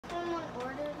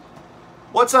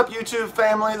What's up, YouTube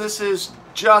family? This is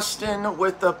Justin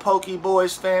with the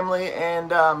Pokeboys Family,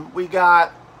 and we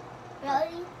got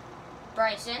Billy,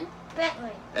 Bryson,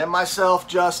 Bentley, and myself,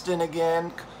 Justin,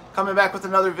 again, coming back with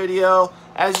another video.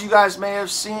 As you guys may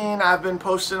have seen, I've been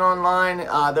posting online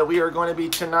that we are going to be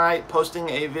tonight posting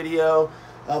a video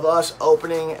of us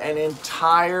opening an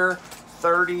entire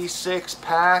 36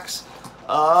 packs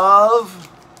of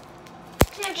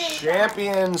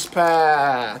Champions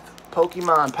Path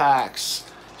Pokemon packs.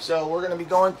 So we're going to be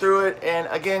going through it, and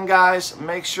again guys,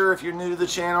 make sure if you're new to the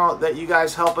channel that you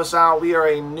guys help us out. We are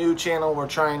a new channel. We're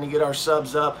trying to get our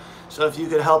subs up, so if you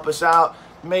could help us out,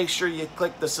 make sure you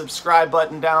click the subscribe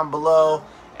button down below,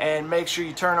 and make sure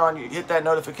you hit that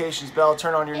notifications bell,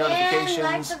 turn on your notifications,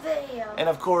 like the video. and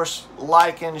of course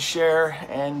like and share,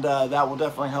 and that will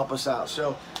definitely help us out.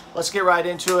 So let's get right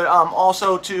into it.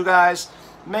 Also too guys,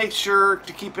 make sure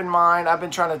to keep in mind, I've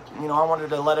been trying to, I wanted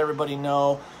to let everybody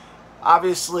know,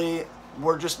 obviously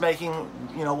we're just making,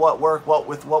 what work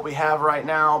with what we have right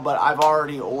now, but I've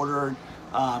already ordered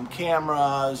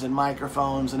cameras and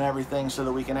microphones and everything so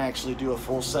that we can actually do a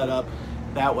full setup.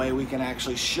 That way we can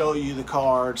actually show you the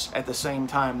cards at the same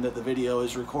time that the video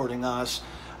is recording us.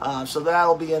 So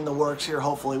that'll be in the works here,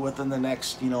 hopefully within the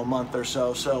next, month or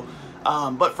so.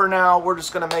 But for now, we're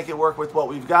just going to make it work with what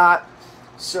we've got.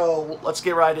 So let's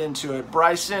get right into it.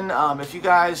 Bryson, if you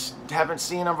guys haven't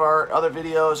seen of our other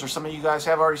videos, or some of you guys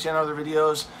have already seen other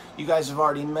videos, you guys have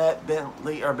already met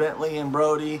Bentley and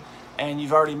Brody, and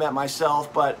you've already met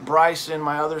myself. But Bryson,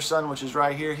 my other son, which is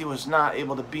right here, he was not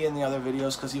able to be in the other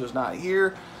videos because he was not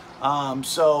here.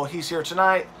 So he's here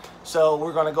tonight. So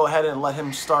we're going to go ahead and let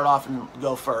him start off and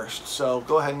go first. So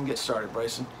go ahead and get started,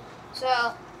 Bryson.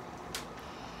 So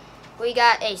we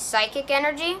got a Psychic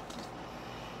Energy,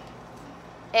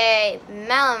 a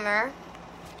Malamar,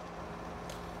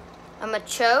 a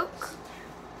Machoke,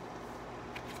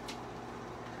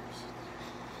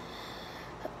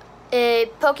 a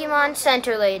Pokemon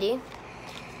Center Lady,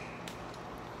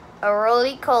 a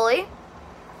Roly-Coly,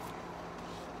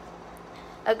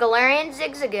 a Galarian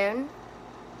Zigzagoon,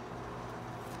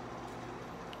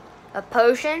 a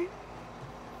Potion,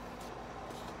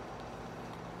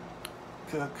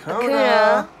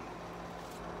 Kakuna,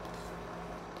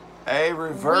 a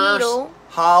reverse Weedle,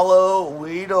 hollow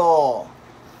Weedle,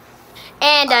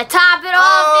 and to top it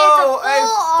off,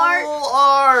 it's a full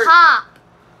art Hop.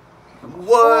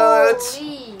 What?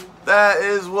 Holy. That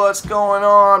is what's going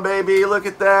on, baby. Look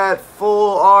at that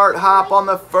full art Hop on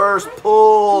the first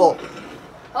pull.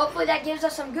 Hopefully that gives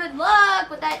us some good luck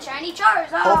with that shiny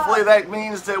Charizard. Hopefully that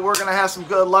means that we're gonna have some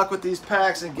good luck with these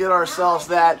packs and get ourselves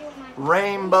that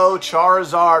rainbow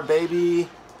Charizard, baby.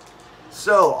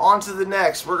 So on to the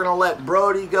next. We're gonna let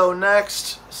Brody go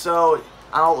next. So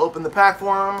I'll open the pack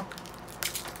for him,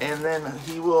 and then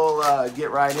he will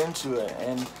get right into it.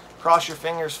 And cross your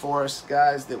fingers for us,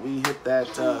 guys, that we hit that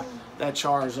that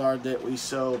Charizard that we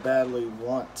so badly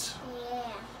want. Yeah.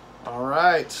 All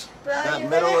right, Bro, that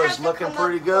middle is looking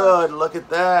pretty good. Look at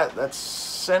that. That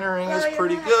centering is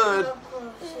pretty good.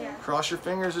 Yeah. Cross your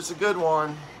fingers, it's a good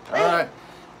one. All right,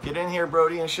 get in here,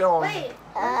 Brody, and show him. Wait.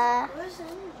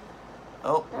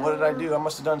 Oh, what did I do? I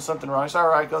must have done something wrong. It's all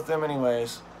right. Go through them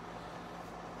anyways.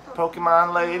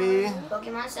 Pokemon Lady.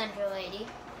 Pokemon Center Lady.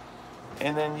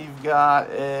 And then you've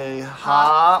got a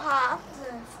Hop. Hop.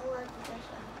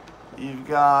 You've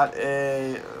got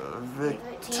a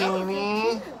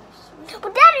Victini.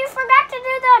 But Dad, you forgot to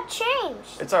do that change.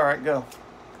 It's all right. Go.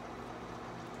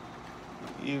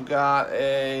 You've got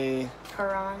a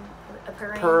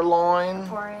Purloin.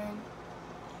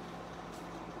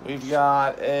 We've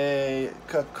got a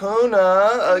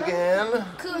Kakuna again.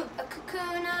 A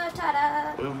Kakuna,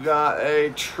 ta-da. We've got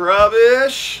a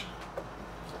Trubbish.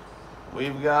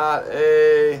 We've got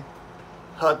a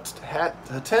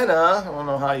Hatena. I don't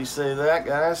know how you say that,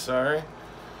 guys. Sorry.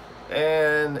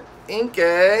 And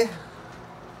Inkay.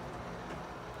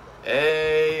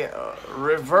 A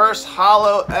reverse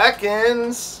hollow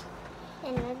Ekans.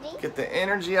 Get the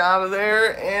energy out of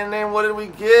there. And then what did we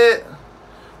get?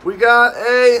 We got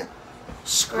a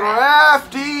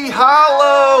Scrafty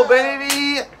hollow,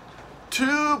 baby.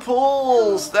 2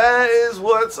 pulls. That is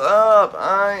what's up.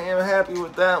 I am happy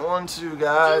with that one too,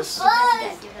 guys.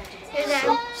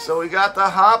 So we got the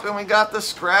Hop and we got the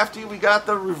Scrafty. We got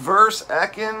the reverse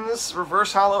Ekans,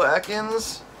 reverse hollow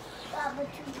Ekans.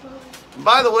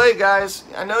 By the way, guys,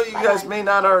 I know you guys may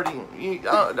not already,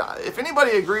 if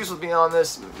anybody agrees with me on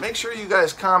this, make sure you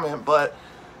guys comment, but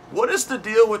what is the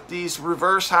deal with these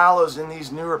reverse hollows in these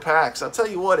newer packs? I'll tell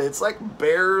you what, it's like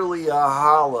barely a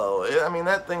hollow. I mean,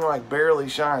 that thing like barely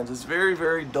shines. It's very,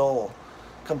 very dull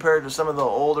compared to some of the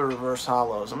older reverse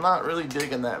hollows. I'm not really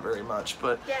digging that very much,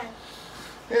 but Yeah.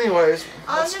 anyways,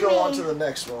 let's On go to on me. to the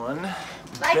next one.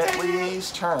 My turn.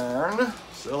 Bentley's turn.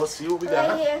 So let's see what we Right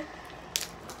got. here.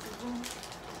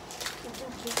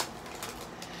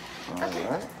 All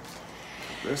right.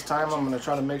 This time I'm going to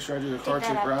try to make sure I do the card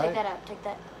trick Take right. that out. Take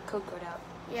that code card out.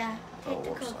 Yeah. Oh, Take the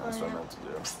whoops. cocoa That's what I out. meant to do.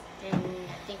 And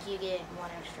I think you get 1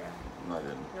 extra. No, I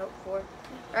didn't. Nope, 4. All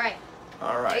right.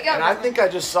 All There right. you go, And I Bentley. think I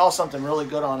just saw something really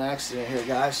good on accident here,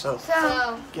 guys. So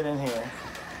So, get in here.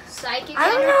 psychic I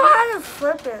don't know energy. how to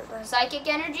flip it. Like, Psychic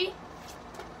energy.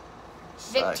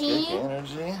 Psychic Victini.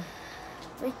 energy.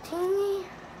 Victini.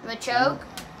 Machoke.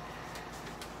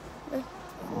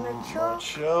 Mature.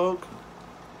 Choke.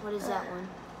 What is that one?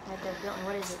 Right there, Bilton.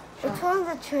 What is it? Which one's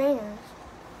the trainers?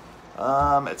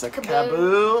 It's a Kaboo.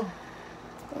 Kaboo.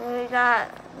 And we got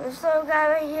this little guy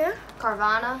right here.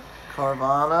 Carvana.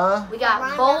 Carvana. We got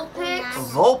Carvana. Vulpix.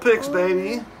 Vulpix,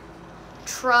 baby.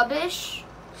 Trubbish.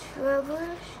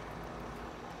 Trubbish.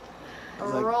 A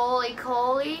Is that-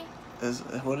 Roly-Coly.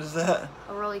 What is that?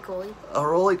 A Roly-Coly. A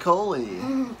roly-coly.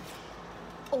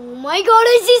 Oh my god,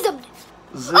 I see something.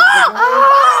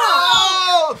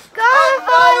 Oh!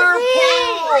 Another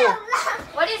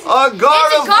pool! What is it? A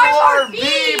Gardevoir Gardevoir V,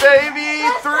 baby!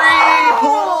 3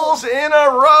 pools in a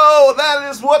row. That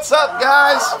is what's up,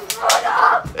 guys.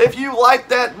 If you like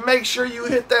that, make sure you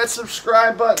hit that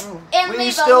subscribe button. And We leave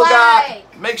a still like.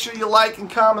 got. Make sure you like and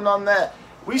comment on that.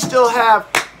 We still have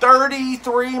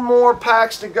 33 more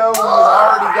packs to go, and we've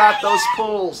already got those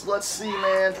pools. Let's see,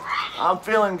 man. I'm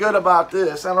feeling good about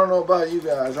this. I don't know about you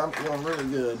guys. I'm feeling really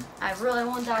good. I really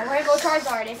want that Rainbow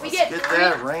Charizard. If we Let's get get 3,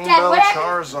 that Rainbow Dad, what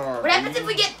Charizard. What happens if baby.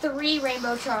 we get 3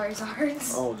 Rainbow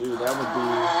Charizards? Oh, dude, that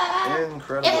would be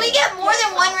incredible. If we get more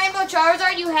than 1 Rainbow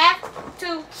Charizard, you have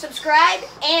to subscribe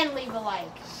and leave a like.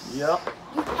 Yep.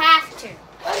 You have to.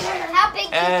 How big?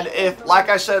 And if, like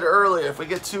I said earlier, if we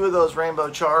get 2 of those Rainbow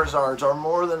Charizards or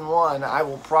more than 1, I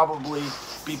will probably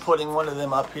be putting one of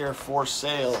them up here for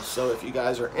sale. So if you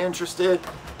guys are interested,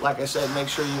 like I said, make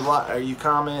sure you like, or you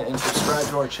comment and subscribe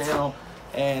to our channel,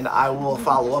 and I will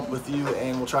follow up with you,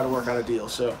 and we'll try to work out a deal.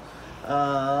 So,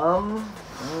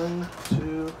 1,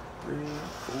 2, 3,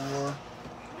 4. All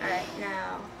right,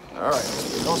 now. All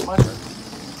right, no, it's my turn.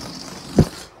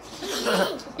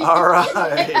 All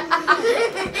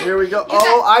right, here we go.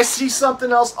 Oh, I see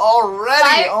something else already.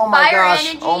 Fire- Oh my fire gosh.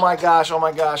 energy. Oh my gosh. Oh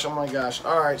my gosh. Oh my gosh.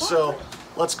 All right, so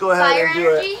let's go ahead Fire and do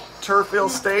energy. it. Turffield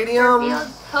Stadium, Field,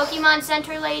 Pokemon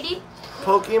Center Lady.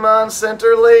 Pokemon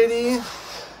Center Lady,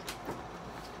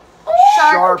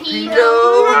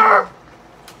 Sharpedo.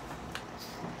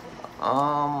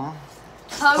 Potion.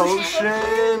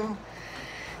 Potion,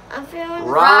 I'm feeling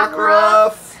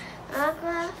Rockruff,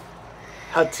 Aqua.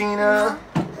 Hatina,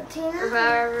 Patina.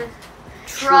 Trubbish.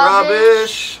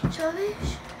 Trubbish,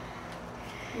 Chubbish.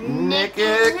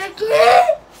 Nickit, Nicky.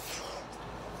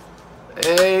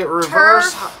 a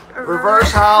reverse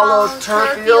hollow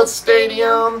Turffield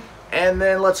Stadium, and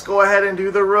then let's go ahead and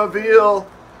do the reveal.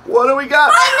 What do we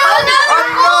got? Another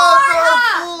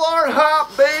full art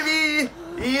hop, baby!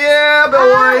 Yeah,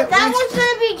 boy! That one's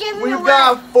gonna be given We've away.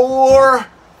 got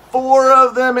four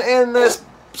of them in this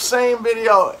same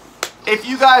video. If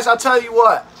you guys, I'll tell you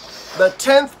what, the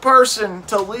 10th person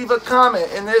to leave a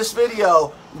comment in this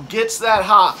video gets that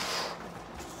hop.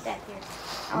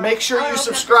 Make sure you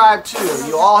subscribe too.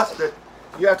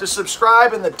 You have to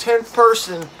subscribe, and the 10th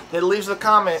person that leaves a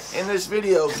comment in this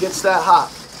video gets that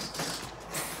hop.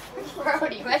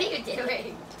 Brody, what are you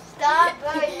doing? Stop.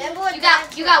 Remember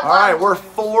You got All right, we're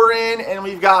 4 in, and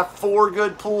we've got 4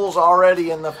 good pools already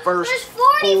in the first There's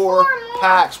 44 4 more.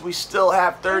 packs. We still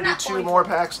have They're not 32 more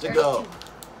packs to go.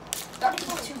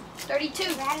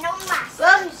 32.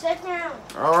 Bobby, sit down.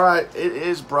 All right, it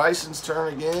is Bryson's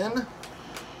turn again.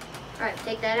 All right,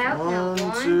 take that out. Now, 1,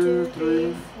 1, 2, 2, 3,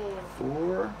 3, 4.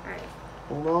 4. All right.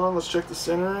 Hold on, let's check the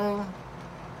centering.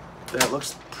 That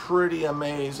looks pretty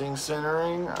amazing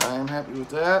centering. I am happy with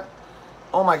that.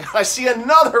 Oh my god, I see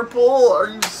another pull. Are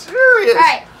you serious? All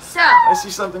right, so I see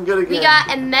something good again. we got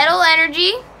a Metal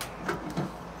Energy.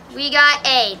 We got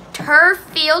a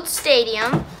Turffield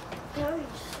Stadium.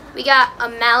 We got a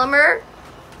Malamur.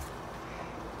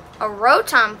 A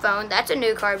Rotom Phone. That's a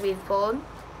new card we've pulled.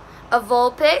 A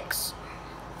Vulpix.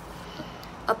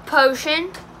 A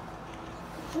Potion.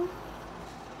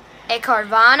 A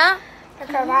Carvana. A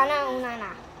Carvana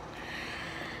Unana.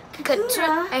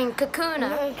 And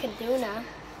Kakuna. Kaduna.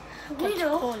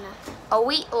 Weedle. A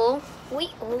Weetle.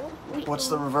 What's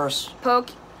the reverse?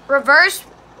 Reverse first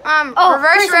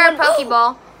rare one.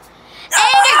 Pokeball.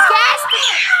 And a Ghastly.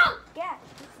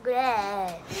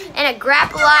 Yeah. And a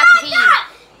Grapplock V.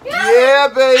 Yeah,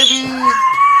 baby.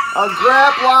 A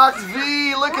Graplox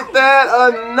V. Look at that.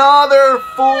 Another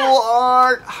full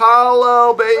art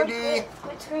holo, baby.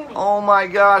 Oh my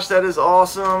gosh, that is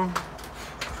awesome.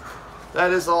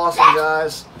 That is awesome,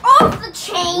 guys. Off the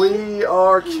chain. We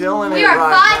are killing it We are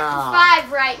right 5 now. for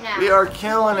 5 right now. We are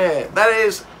killing it. That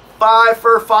is 5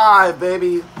 for 5,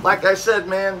 baby. Like I said,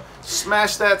 man,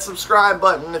 smash that subscribe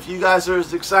button if you guys are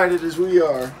as excited as we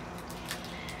are.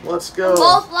 Let's go.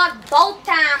 Both luck, both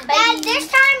time, baby. Dad, this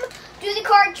time, do the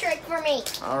card trick for me.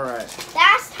 All right.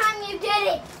 Last time you did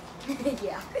it.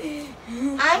 Yeah.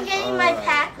 I'm getting my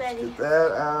pack ready. Get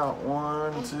that out.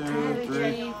 1, 2,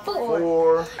 3, 4.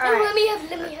 All right. Let me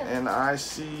have. And I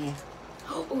see.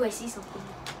 Oh, I see something.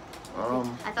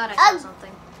 I thought I saw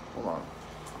something. Hold on.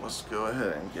 Let's go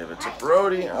ahead and give it to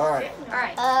Brody. All right. All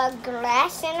right.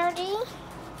 Grass energy.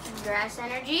 Grass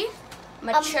energy.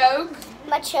 Machoke.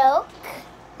 Machoke.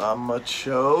 A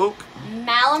Machoke.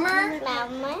 Malamar.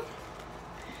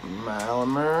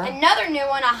 Malamer. Another new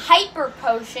one, a Hyper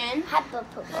Potion.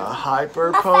 A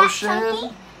Hyper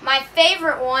Potion. My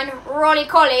favorite one,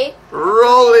 Roly-Coly.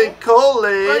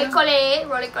 Roly-Coly. Roly-Coly.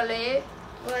 Roly-Coly.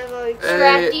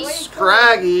 A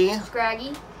Scraggy.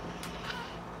 Scraggy.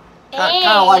 Kind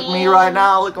of like me right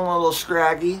now, looking a little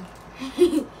scraggy.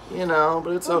 You know,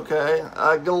 but it's okay.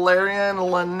 A Galarian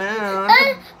Lanoon.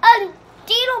 A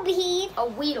Deedlebead. A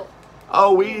Weedle.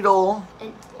 A Weedle.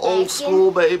 An Old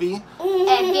school, baby.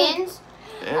 Ekans.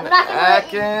 And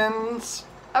Atkins.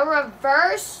 A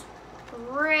reverse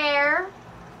rare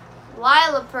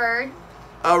Lilipird.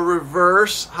 A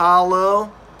reverse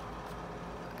hollow.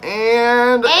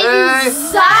 And a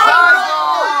Zygarde.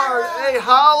 Zygarde. A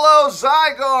hollow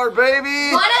Zygarde,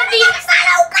 baby.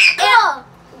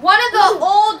 One of the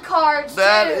old cards,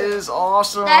 That too. is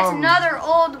awesome. That's another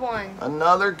old one.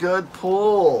 Another good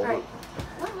pull. Right.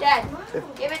 Dad,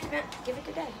 give it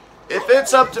to Dad. If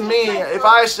it's up to me, if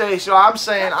I say so, I'm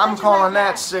saying I'm calling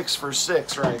that 6 for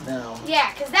 6 right now.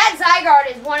 Yeah, because that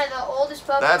Zygarde is one of the oldest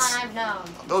Pokemon I've known.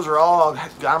 Those are all,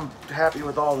 I'm happy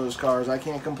with all those cards. I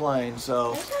can't complain,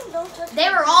 so. They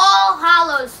were all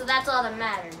hollows, so that's all that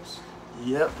matters.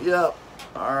 Yep.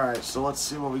 All right, so let's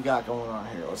see what we got going on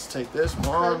here. Let's take this.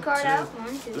 Pull 1, the card 2, out. 1,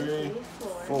 2, 3,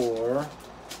 4.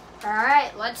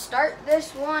 Alright, let's start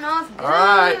this one off good.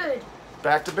 Alright.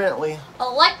 Back to Bentley.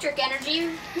 Electric energy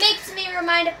makes me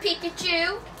remind of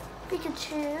Pikachu.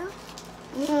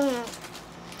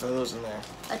 Throw those in there.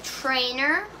 A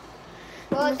trainer.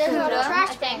 Well, it doesn't have a Kuda, I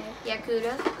trash think. can. Yeah,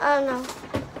 Kuda. Oh, no.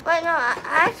 Wait, no, I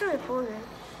actually pulled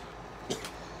it.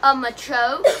 A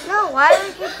Machoke. No, why do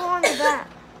we keep pulling the back?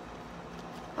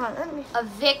 Oh, let me. A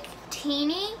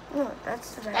Victini. No,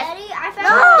 that's the back. Daddy, I found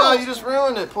No, you just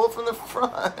ruined it. Pull from the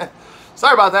front.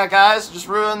 Sorry about that, guys. Just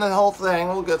ruined the whole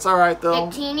thing. It's all right, though.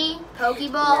 Victini.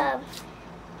 Pokeball.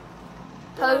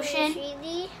 Potion.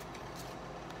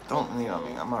 Don't lean on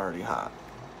me. I'm already hot.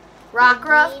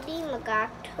 Rockruff.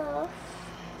 Magato.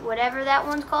 Whatever that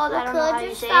one's called. I don't know how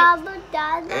you say it.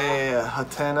 A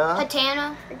Hatena.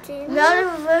 Hatana. Not a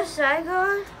reverse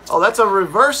Zygarde? Oh, that's a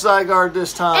reverse Zygarde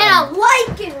this time. And a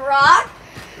Lycanroc.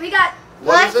 We got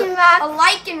What is it? a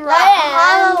Lycanroc.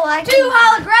 Hollow And Lycanroc. 2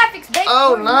 holographics, baby.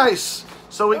 Oh, nice.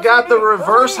 So we got the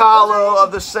reverse hollow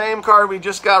of the same card we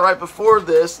just got right before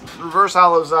this, reverse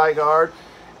hollow Zygarde,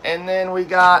 and then we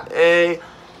got a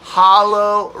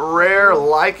hollow rare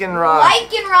Lycanroc.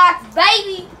 Lycanroc,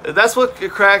 baby. That's what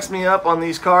cracks me up on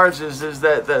these cards is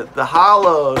that the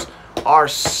hollows are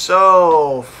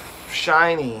so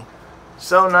shiny,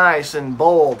 so nice and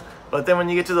bold. But then when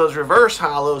you get to those reverse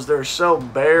hollows, they're so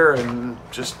bare and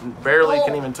just barely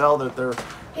can even tell that they're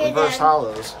reverse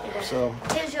hollows. So,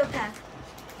 Here's your pack.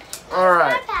 all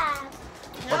right.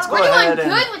 Let's go We're ahead doing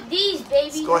and good with these, baby.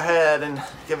 let's go ahead and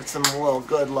give it some little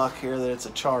good luck here that it's a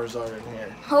Charizard in here.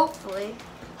 Hopefully.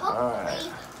 Alright.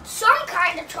 Some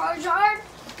kind of Charizard.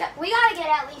 We gotta get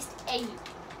at least a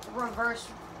reverse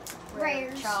rare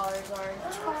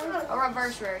Charizard. A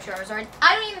reverse rare Charizard.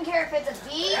 I don't even care if it's a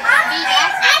V,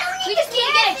 VX. We just need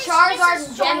to get a Charizard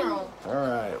in general.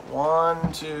 Alright.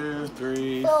 1, 2,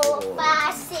 3, 4, 4.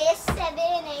 5, 6, 7, 8, 9.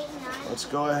 Let's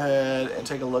go ahead and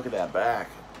take a look at that back.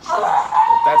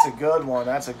 That's a good one.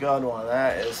 That's a good one.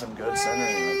 That is some good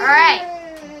centering.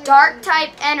 Alright. Dark type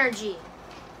energy.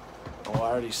 Oh, I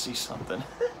already see something.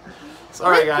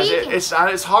 Sorry, guys.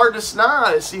 It's hard to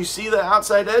snot. You see the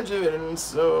outside edge of it, and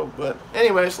so. But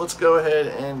anyways, let's go ahead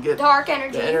and get Dark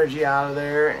energy. the energy out of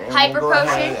there, and Hyper we'll go Potion.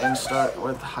 ahead and start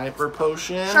with Hyper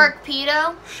Potion.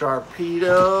 Sharpedo.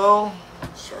 Sharpedo.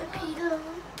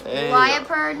 A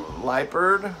Liepard.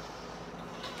 Lipard.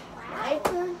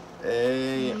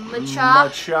 A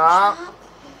Machop. Machop.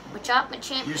 Machop,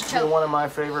 Machamp, Used to be Machoke. one of my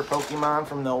favorite Pokemon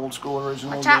from the old school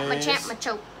original Machop, days.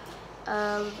 Machamp,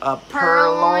 Machoke. A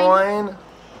Purloin.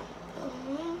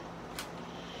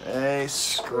 A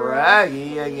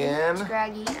Scraggy again.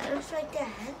 Scraggy. It looks like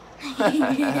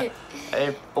that.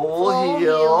 A Full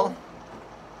Heal.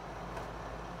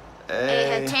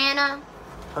 A Hatana.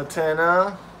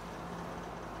 Hatena.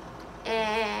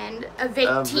 And a A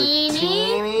Victini.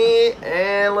 Victini.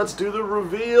 And let's do the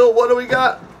reveal. What do we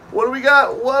got? What do we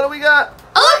got? What do we got?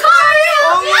 A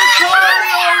Lucario!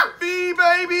 Lucario V,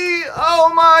 baby!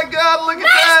 Oh my God! Look at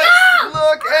that!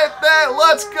 Look at that!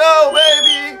 Let's go,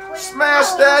 baby!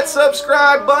 Smash that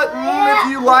subscribe button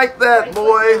if you like that,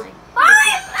 boy.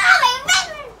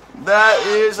 That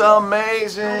is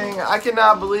amazing! I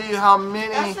cannot believe how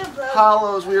many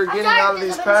hollows we are getting out of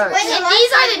these packs. And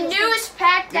these are the newest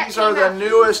pack that These are the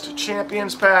newest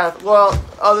Champions Path. Well,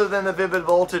 other than the Vivid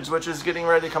Voltage, which is getting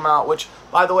ready to come out. Which,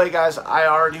 by the way, guys, I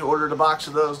already ordered a box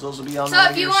of those. Those will be on the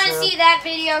So if you want to soon. see that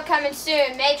video coming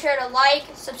soon, make sure to like,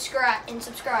 subscribe.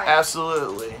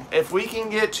 Absolutely. If we can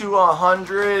get to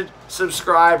 100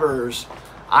 subscribers,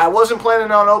 I wasn't planning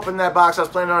on opening that box. I was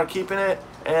planning on keeping it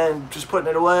and just putting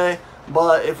it away.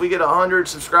 But if we get 100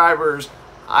 subscribers,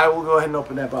 I will go ahead and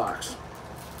open that box.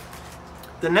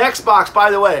 The next box,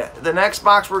 by the way, the next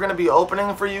box we're going to be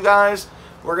opening for you guys,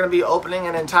 we're going to be opening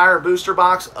an entire booster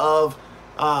box of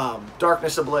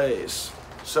Darkness Ablaze.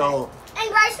 So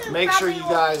make sure you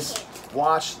guys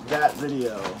watch that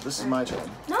video. This is my turn.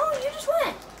 No, you just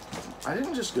went. I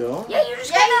didn't just go. Yeah, you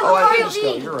just got Oh, I did Lucario just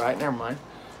go. V. You're right. Never mind.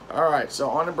 All right. So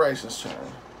on to Brayson's turn.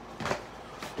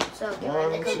 So get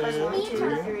 1, ready. 2, 1,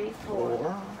 2, 3, 4.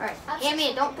 4. Alright, hand me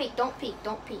it. Don't peek, don't peek,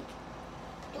 don't peek.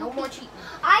 No more cheating.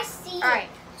 I see it. Alright,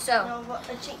 so No, but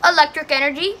a cheat. Electric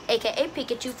Energy, aka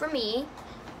Pikachu for me.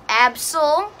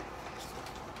 Absol.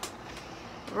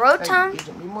 Rotom.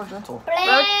 Hey, be more gentle.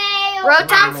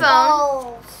 Rotom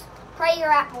Phone. Pray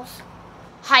your apples.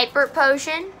 Hyper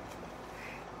Potion.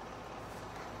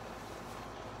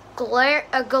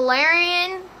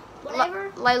 Galarian. Whatever.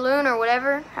 Liloon or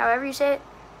whatever, however you say it.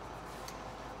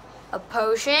 A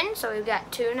potion, so we've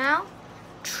got 2 now.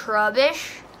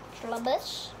 Trubbish.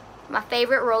 Trubbish. My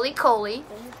favorite Roly-Coly.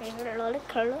 Favorite little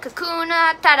color.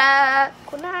 Kakuna, tada.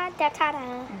 Kuna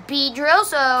tatara. Beedrill,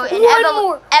 so an One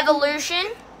more. evolution.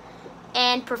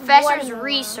 And Professor's One more.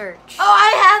 Research. Oh,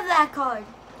 I have that card.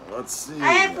 Let's see.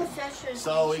 I have Professor's.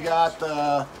 So we got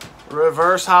the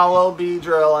Reverse Hollow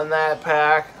Beedrill in that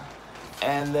pack.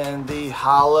 And then the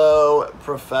Hollow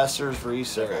Professor's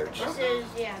Research. This is,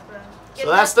 yeah, bro. So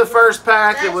that's the first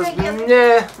pack. It was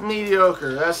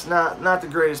mediocre. That's not the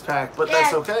greatest pack, but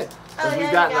that's okay. Because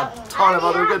we've gotten a ton of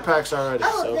other good packs already.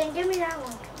 Oh, So then give me that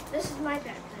one. This is my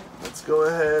pack then. let's go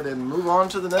ahead and move on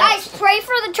to the Guys, next. pray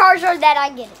for the Charizard that I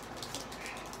get it.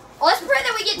 Let's pray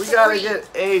that we get We 3. gotta get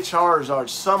a Charizard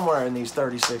somewhere in these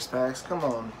 36 packs. Come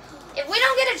on. If we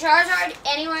don't get a Charizard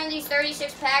anywhere in these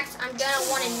 36 packs, I'm gonna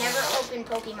want to never open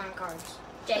Pokemon cards.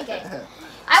 JK.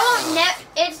 I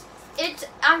won't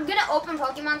I'm gonna open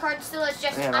Pokemon cards still. It's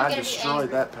just Man, I'm I gonna be destroyed angry.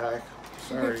 that pack.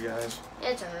 Sorry, guys.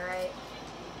 It's alright.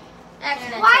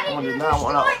 Actually, Why that's did That one you did not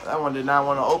want destroy? to. That one did not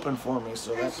want to open for me,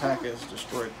 so that pack is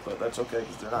destroyed. But that's okay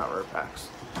because they're not rare packs.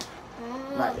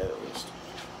 Not yet, at least.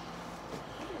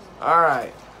 All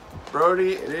right,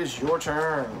 Brody, it is your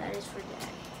turn. that is for Dad.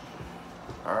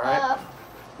 All right,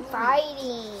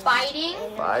 Fighting. Fighting.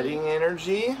 Fighting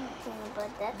Energy,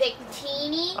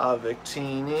 Victini.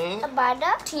 Victini,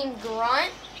 Abada. Team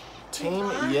Grunt. Team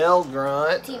Yell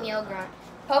Grunt, Team Yell Grunt.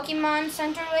 Pokemon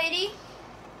Center Lady.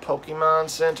 Pokemon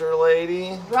Center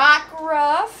Lady,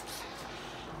 Rockruff.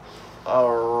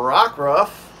 Rockruff,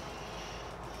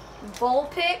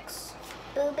 Vulpix.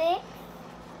 Boobie.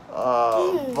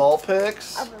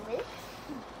 Vulpix, Boobie.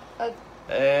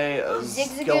 a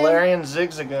Zigzagoon. Galarian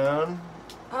Zigzagoon,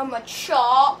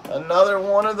 Machop. another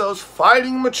one of those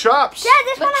fighting Machops, Dad,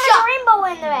 this one has a rainbow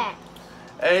in the back.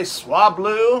 a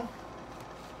Swablu,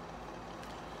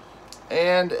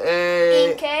 and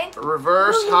a Inkay.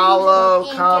 Reverse Hollow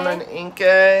Inkay. Common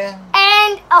Inkay,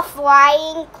 And a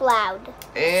flying cloud.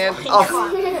 and an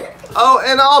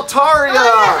Altaria,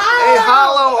 a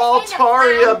Hollow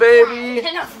Altaria, baby.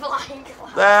 And a flying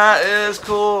cloud. That is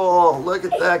cool. Look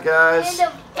at that, guys.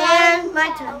 And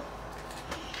my turn.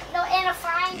 No, and a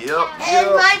flying Yep. cloud.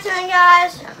 Yep. my turn,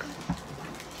 guys.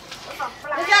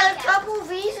 We got a couple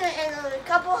V's and a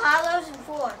couple hollows and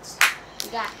fours. We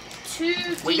got 2.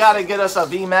 We gotta get us a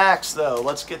V Max though.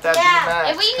 Let's get that Yeah, V Max.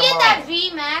 If we can Come get on. that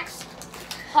V Max,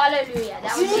 hallelujah.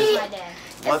 That would be my dad.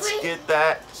 Let's get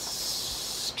that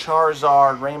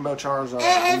Charizard, Rainbow Charizard.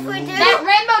 And if we do- That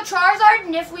Rainbow Charizard,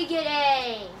 and if we get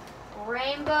a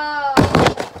Rainbow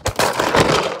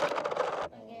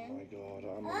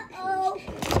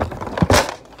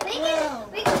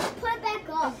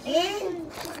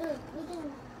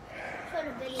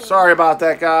Sorry about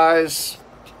that, guys.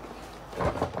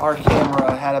 Our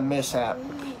camera had a mishap.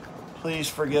 Please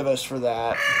forgive us for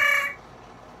that.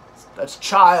 That's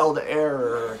child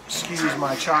error. Excuse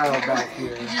my child back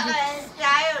here.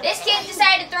 This kid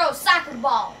decided to throw a soccer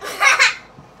ball.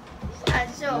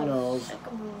 Who knows?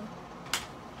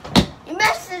 You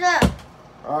messed it up.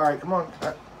 All right, come on.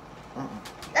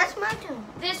 That's my turn.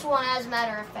 This one, as a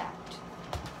matter of fact.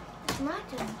 It's my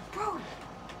turn. Bro.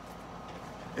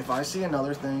 If I see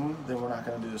another thing, then we're not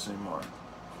going to do this anymore.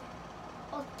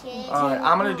 Okay. All right,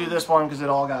 I'm going to do this one because it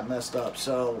all got messed up.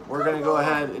 So we're going to go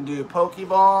ahead and do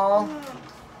Pokeball,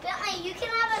 Bentley, you can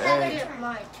have another Hey. turn.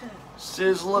 My turn.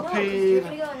 Sizzlipede, You're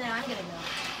gonna go now. I'm gonna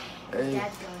go. a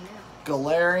Dad's going now.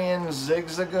 Galarian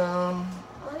Zigzagoon,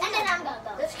 And then I'm gonna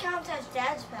go. This counts as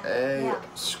Dad's pack. a Yeah.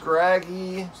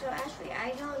 Scraggy, So Ashley,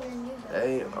 I go and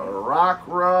then you go. a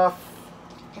Rockruff,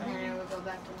 And then I will go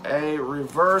back to a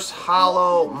Reverse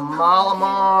Hollow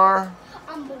Malamar,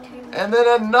 I'm gonna do and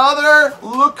then another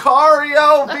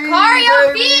Lucario V,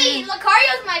 Lucario baby. V!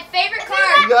 Lucario's my favorite We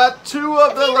card. got 2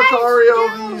 of the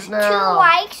Lucario Vs now. 2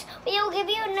 likes, we will give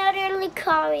you another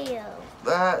Lucario.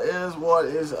 That is what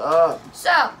is up.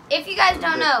 So, if you guys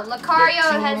don't know, Lucario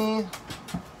has... Victini,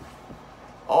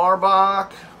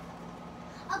 Arbok,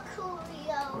 a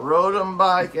Coolio. Rotom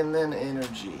Bike, and then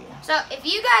Energy. So, if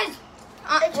you guys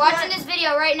It's watching not- this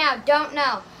video right now don't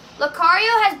know,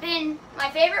 Lucario has been my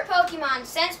favorite Pokemon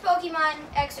since Pokemon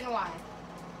X and Y.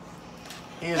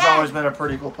 He has Dad. always been a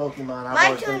pretty cool Pokemon. I've My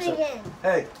always turn been so. again.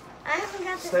 Hey, I haven't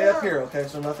got to stay go. up here, okay?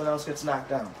 So nothing else gets knocked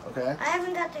down, okay? I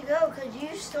haven't got to go because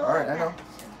you stole All right, it I know. back.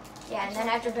 Yeah, and then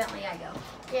after Bentley, I go.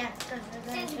 Yeah, because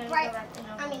we're Since going to go Bryce- back to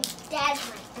normal. I mean, Dad's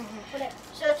one. Whatever.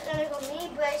 So it's going to go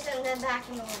me, Bryce, and then back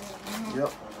to normal.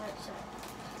 Yep.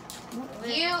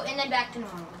 You, and then back to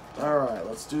normal. All right,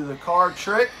 let's do the card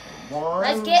trick. One.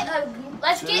 Let's get the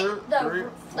Let's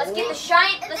get the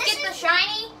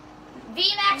shiny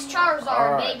VMAX Charizard,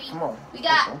 All right, baby. come on. We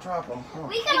got- Don't drop them. Come on.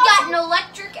 We got an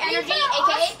electric energy,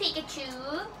 aka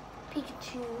Pikachu.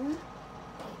 Pikachu.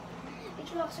 We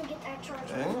can also get that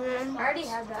charger. Okay. I already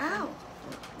have that. Ow.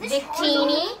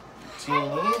 Victini, Teeny.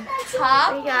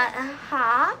 Hop, We got a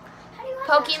Hop,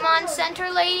 Pokemon Center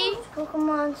Lady,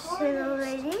 Pokemon Center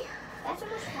Lady. That's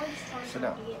almost fun to charge. Sit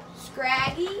down.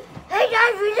 Scraggy, Hey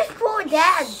guys, we just pulled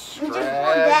Dad. We just pulled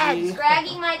Dad. Scraggy.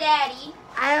 Scraggy my daddy,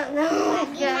 I don't know.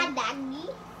 Daddy.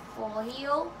 Full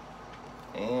Heal,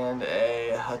 And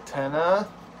a Hatena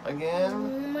Oh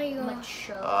again. my god.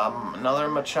 Macho, Another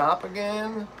Machop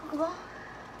again. Pokeball.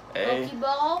 A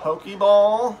Pokeball,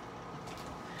 Pokeball.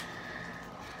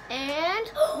 And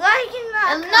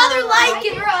Lycanroc. another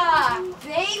Lycanroc,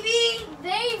 baby.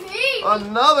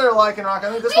 Another Lycanroc. I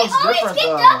think this one's different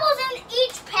though. in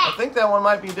each I pack. think that one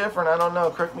might be different. I don't know.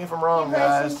 Correct me if I'm wrong,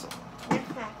 guys.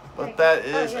 But that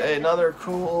is another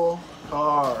cool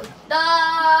card.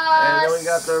 And then we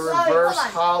got the reverse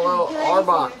hollow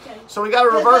Arbok. So we got a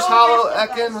reverse hollow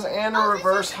Ekans and a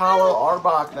reverse hollow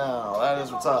Arbok now. That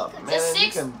is what's up. Man, you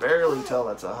six- can barely tell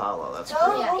that's a hollow. That's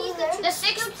crazy. The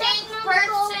 16th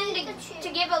person to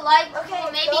give a like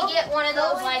will maybe get one of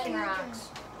those Lycanrocs.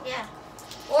 Yeah.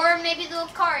 Or maybe the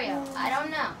Lucario. I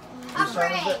don't know. Whose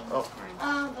turn is it? Oh,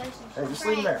 Bryce. hey, just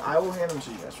leave them there. I will hand them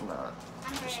to you guys from now on.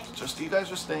 Just you guys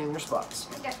just stay in your spots.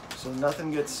 Okay. So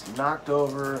nothing gets knocked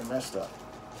over and messed up.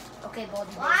 Okay,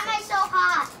 Bolden. Why am I so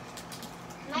hot?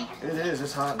 It is.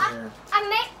 It's hot in here. I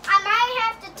might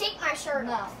have to take my shirt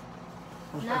No. off.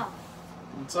 No.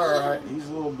 It's alright. He's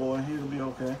a little boy. He'll be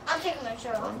okay. I'm taking my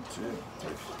shirt off. 1, 2, 3,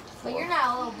 But 4. you're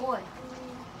not a little boy.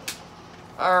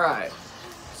 Alright.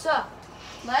 So,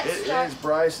 let's It start. is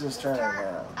Bryce's turn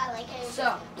now. I like it.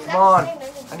 So, Come on.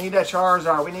 I need that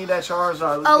Charizard. We need that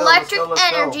Charizard. Let's electric go, let's go,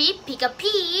 let's go. energy, Pika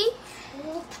P.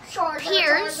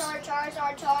 Here's-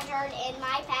 Charizard in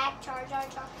my pack.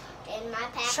 Charizard in my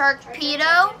pack.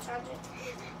 Sharkpedo.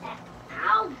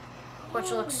 Ow.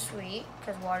 Which looks sweet,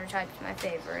 because water type's my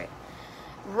favorite.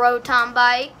 Rotom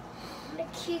Bite. I'm gonna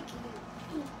kick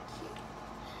you.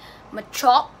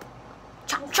 Machop.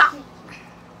 Chop chop.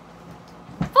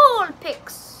 Full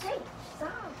picks. Hey,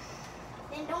 stop.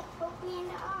 Then don't poke me in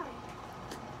the eye.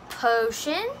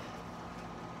 Potion.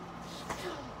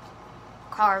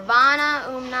 Carvana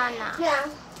Umnana. Yeah.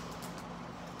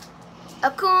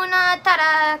 Akuna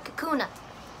Tada Kakuna.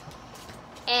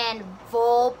 And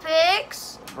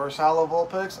Vulpix. Reverse hollow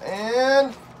Vulpix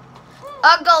and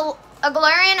A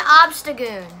Galarian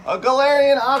Obstagoon. a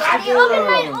Galarian Daddy, open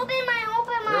my, Obstagoon.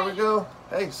 open my. Here we go.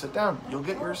 Hey, sit down. You'll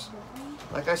get yours.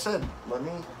 Like I said,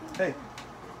 hey,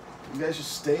 you guys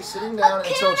just stay sitting down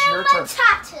until it's your turn.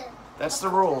 Matata. That's the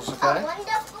rules, A okay?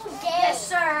 wonderful day. Yes,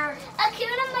 sir.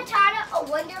 Akuna Matata, a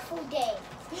wonderful day.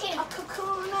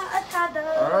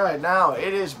 All right, now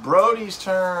it is Brody's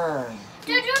turn.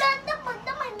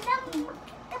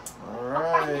 All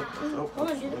right.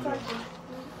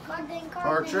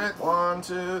 Card trick. 1,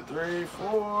 2, 3,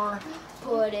 4.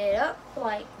 Put it up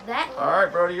like that. All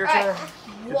right, Brody, your turn.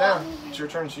 Get One. down. It's your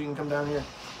turn, so you can come down here.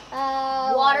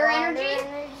 Water energy.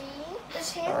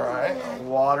 All right,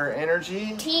 water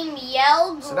energy. Team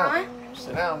Yell Sit Grunt. down.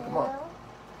 Sit down. Come on.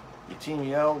 Your team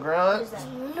Yell Grunt.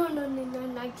 No,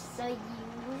 not so you.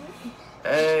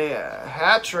 A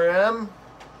hat trim.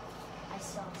 I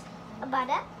saw About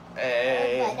that?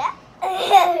 A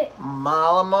that?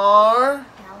 Malamar.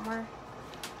 Malmer.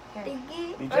 Be,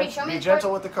 Alright, show me be the gentle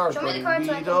card. with the cards, Show me Brody.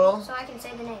 the cards Weedle. so I can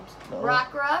say the names. No.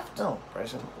 Rockruff. No,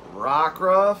 Bryson.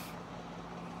 Rockruff.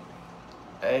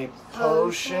 A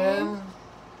potion.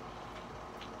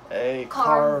 A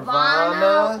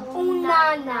Carvana.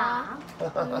 Carvana.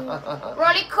 Unana.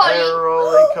 Roddy A Cuddy.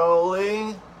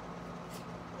 roly-coly.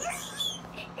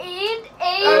 And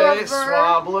A rubber.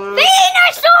 swablu.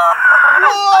 Dinosaur!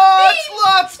 What?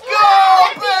 Let's go, Is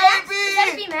that a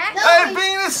baby! V-Max? A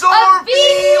Venusaur A V!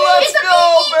 Let's It's a go,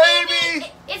 V,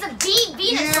 baby! It's a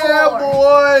V Venusaur. Yeah,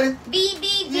 boy! V.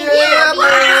 Yeah,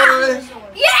 boy!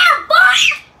 Yeah, boy!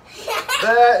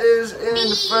 That is in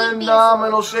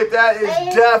phenomenal shape. That is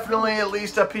definitely at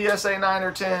least a PSA 9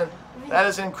 or 10. That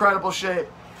is incredible shape.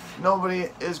 Nobody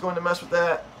is going to mess with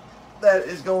that. That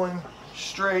is going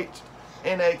straight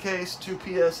in a case to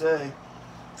PSA.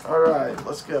 All right,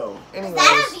 let's go. Anyways,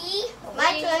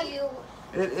 My turn.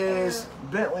 it is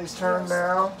Bentley's turn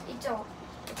now. It's a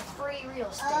free real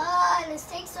estate. And this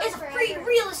takes It's a free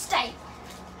real estate.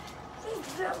 It's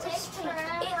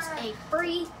a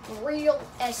free real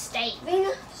estate.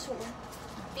 Venusaur.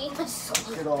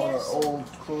 Venusaur. Get all our old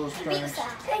clothes Hey, finished. do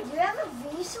you have a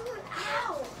Venusaur?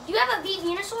 Ow. Do you have a V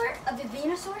Venusaur? A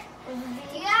Venusaur?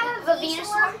 Do you have a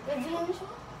Venusaur?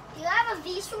 Do you have a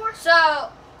Venusaur? So,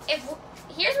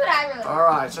 here's what I really All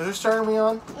right, so whose turn are we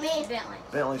on? want, Bentley.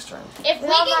 Bentley's turn. If we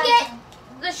can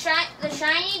get the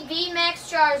shiny V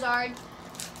Max Charizard,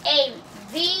 a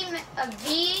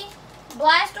V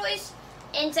Blastoise,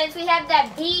 and since we have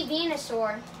that V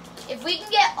Venusaur, if we can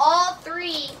get all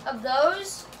 3 of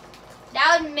those,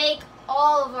 that would make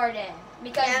all of our day.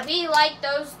 Because we like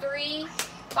those 3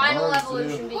 final 1, 2,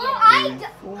 evolution Well, beginnings.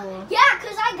 4. Yeah,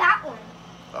 because I got one.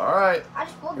 All right, I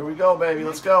just pulled here we go, baby.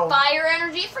 Let's go. Fire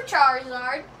energy for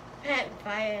Charizard.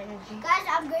 fire energy. Guys,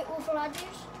 I'm grateful for Rogers.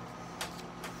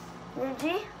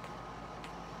 Energy.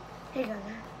 Here you go.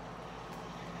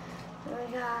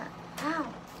 We got. Ow.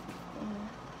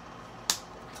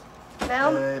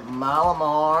 A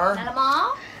Malamar. Got them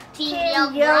all. Team Team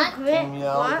Yell Grunt. Team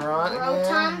Yell Grunt Rotom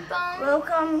again. Phone.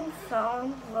 Welcome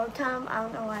phone. Rotom. I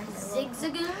don't know why I said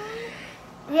Zigzagoon.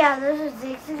 Yeah, this is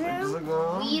Zigzagoon.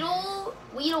 Zigzagoon.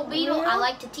 Weedle. Weedle. I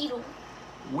like to teetle.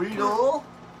 Weedle.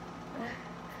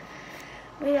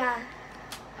 We got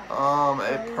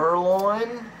A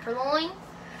Purloin. Purloin.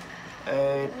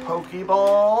 A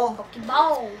Pokeball.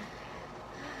 Pokeball.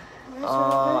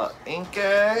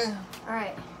 Inkay.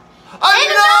 Alright.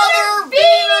 Another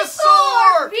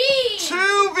Venusaur! V! 2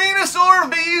 Venusaur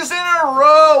V's in a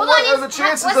row! Hold What on, are the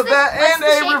chances what's of the- that? what's And the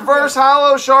shape a of reverse it?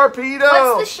 hollow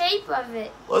Sharpedo! What's the shape of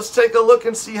it? Let's take a look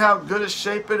and see how good a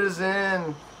shape it is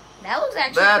in. That looks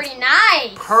actually That's pretty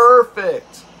nice.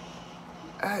 Perfect.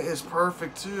 That is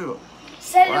perfect too.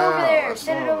 Set it Wow, over there. let's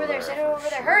Set it go over there. over Set it there over for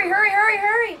there. sure.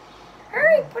 Hurry.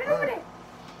 Hurry. Put it over there.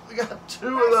 We got 2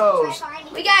 of those.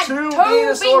 We got 2 two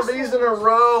Venusaur Venusaurs. V's in a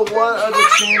row. What are the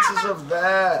chances of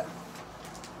that?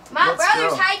 My Let's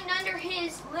brother's go. hiding under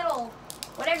his little,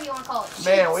 whatever you want to call it.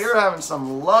 Man, sheets. we are having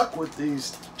some luck with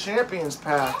these Champions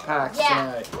packs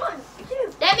Yeah. tonight.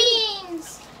 That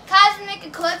means Cosmic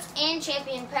Eclipse and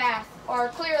Champion Path are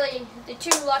clearly the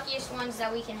 2 luckiest ones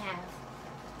that we can have.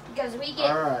 Because we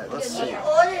get. All right, let's good see.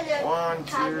 luck. 1,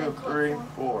 2, 3,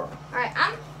 4. Alright,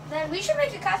 then we should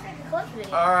make a Cosmic Eclipse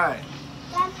video. All right.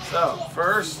 So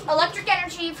first, Electric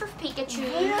energy for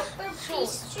Pikachu. For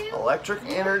Pichu. electric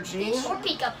energy Or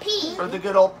Pika P. for the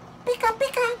good old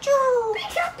Pikachu.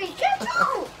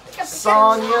 Pikachu.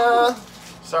 Sonya.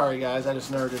 Sorry guys, I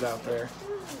just nerded out there.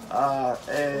 A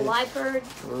Liperd.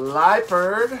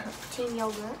 Liperd. Team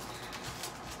Yogurt.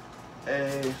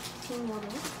 A Team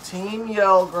Yogurt. Team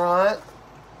Yell Grunt.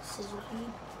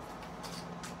 Sizzlepede.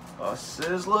 A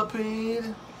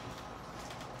Sizzlipede.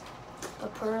 A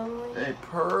Purloin. A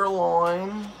Purloin.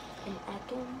 An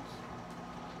Ekans.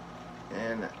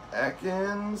 And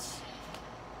Ekans.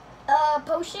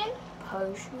 Potion.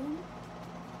 Potion.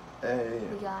 A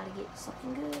We gotta get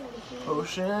something good out of here.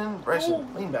 potion.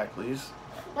 Bryson, lean back please.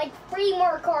 like 3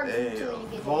 more cards A until you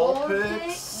get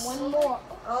Vulpix. 1 more.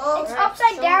 Oh, It's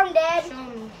upside down, Dad. Show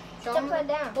me. It's upside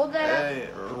down. Hold that up. A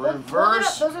Hold it up.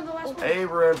 reverse. Those are the last ones. A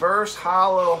reverse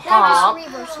hollow Dad, hop. just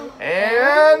reverse it.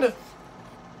 And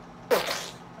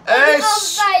a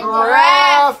upside down.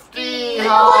 crafty It was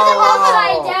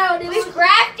upside hollow. down. It was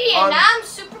Crafty, and On- I'm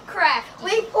super crafty.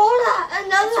 we pulled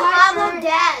another hollow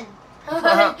dad.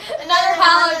 Another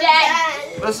hollow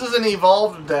dad. This is an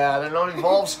evolved dad, and an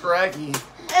evolved Scraggy.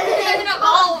 An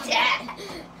evolved dad.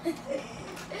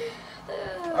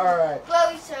 All right.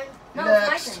 Chloe's turn. No, it's my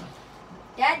Next. turn.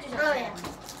 Dad just Oh, yeah.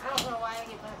 I don't know why I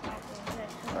get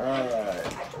back All right.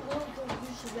 I can really go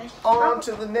use the rest. On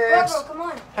to the next. Bro, come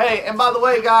on. Hey, and by the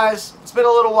way, guys, it's been a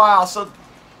little while, so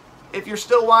if you're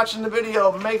still watching the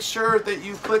video, make sure that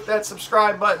you click that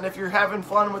subscribe button if you're having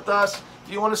fun with us.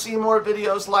 If you want to see more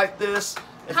videos like this,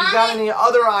 if you got any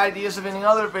other ideas of any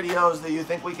other videos that you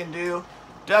think we can do,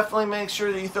 definitely make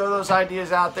sure that you throw those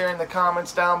ideas out there in the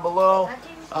comments down below.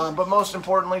 But most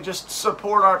importantly, just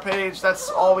support our page. That's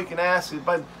all we can ask.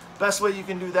 But best way you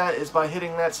can do that is by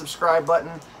hitting that subscribe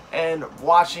button and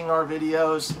watching our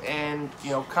videos and,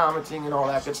 you know, commenting and all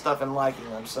that good stuff and liking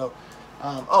them. So,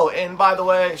 oh, and by the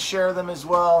way, share them as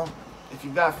well. If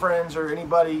you've got friends or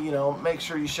anybody, you know, make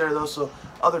sure you share those so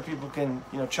other people can,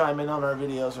 you know, chime in on our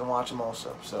videos and watch them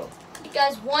also. So,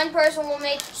 Because one person will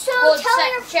make tell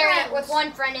your share it friends. with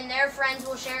one friend, and their friends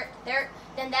will share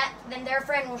then their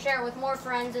friend will share it with more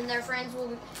friends, and their friends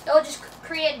will they'll just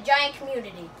create a giant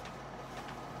community.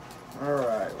 all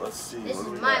right, let's see. This what is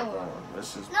do we my got one. going?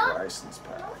 This is No. Bryson's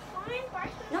pack.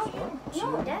 No, One,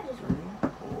 no, two, Dad is. 3,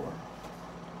 4.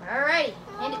 Alrighty,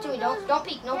 hand it to me. Don't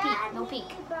peek, no peek, no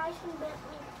peek.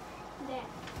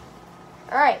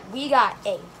 All right, we got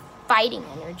a fighting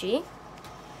energy.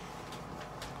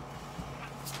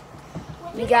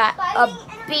 We got a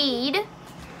bead,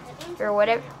 or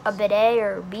whatever, a bidet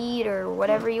or bead or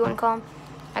whatever you want to call them.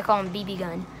 I call them BB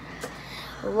gun.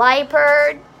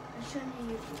 Leopard,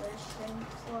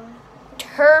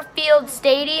 Turffield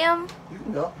Stadium, You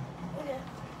can go.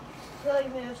 Chloe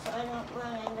moves so I don't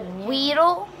run into the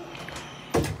Weedle,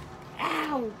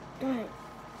 Ow. Darn it.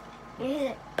 Get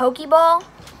it. Pokeball,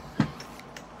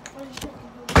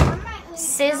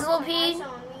 Sizzlepede. Sizzlepede,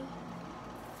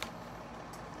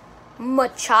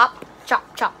 Machop,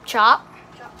 chop, chop, chop,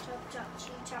 Chop, chop, chop, chee,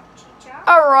 chop, chee, chop.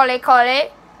 a Rolly-Colly,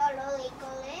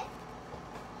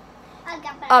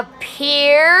 a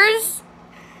Piers,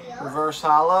 Reverse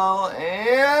hollow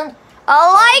and a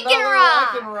Lycanroc.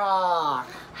 Lycanroc.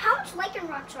 How much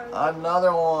Lycanrocs are there?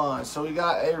 Another one. So we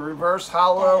got a reverse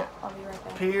hollow I'll be right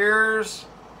back. Piers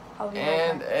I'll be right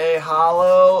and back. a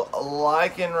hollow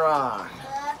Lycanroc.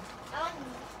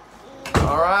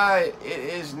 All right, it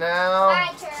is now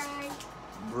My turn.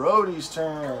 Brody's I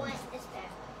turn. want this back.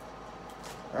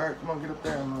 All right, come on, get up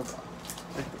there and move.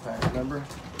 Take the pack, remember?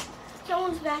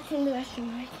 Someone's back in the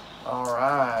restroom, right? All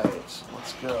right,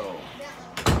 let's go.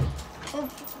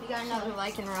 We got another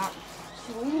Lycanroc.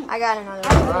 I got another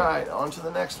All one. right, on to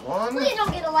the next one. Please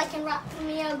don't get a Lycanroc from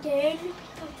me again.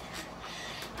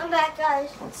 I'm back, guys.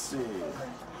 Let's see.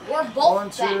 We're both 1,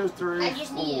 2, back. 3, I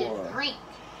just needed 4. a drink.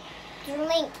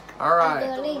 Link. All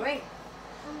right. The link. Drink.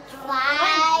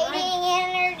 Fighting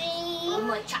energy. I'm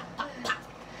gonna chop, chop, chop.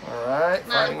 All right,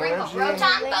 Now fighting bring a energy.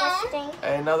 Rotom phone.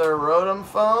 Another Rotom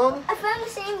phone. I found the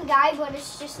same guy, but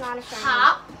it's just not a shiny.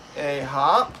 Hop. A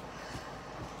Hop.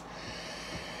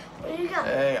 What do you got?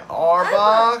 A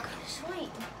Arbok. Sweet.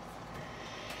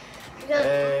 You got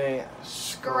A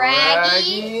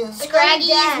Scraggy. Scraggy. Scraggy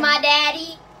Dad. is my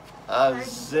daddy. A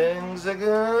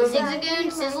Zigzagoon.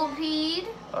 Zigzagoon, Sizzlepede,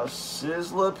 A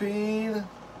Sizzlipede.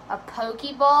 a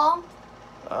Pokeball,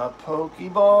 A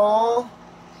Pokeball.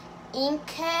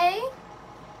 Inkay.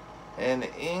 An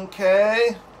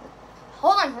Inkay.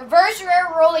 Hold on, reverse rare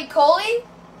Rolly-Colly,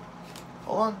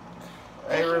 Hold on.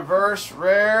 A reverse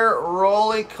rare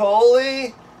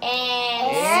Roly-Coly.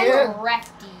 and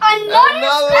Scrafty. Another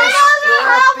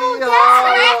Scrafty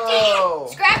Hollow.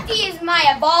 Scrafty is my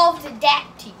evolved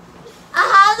Adaptee. a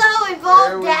hollow There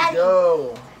evolved we daddy.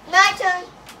 go. My turn.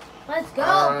 Let's go,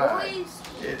 All right. boys.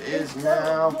 It is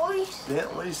now Boys.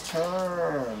 Bentley's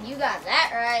turn. You got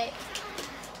that right.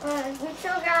 We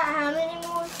still got how many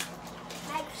more?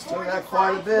 Still got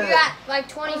quite a We bit. got like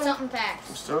 20-something We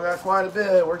packs. still got quite a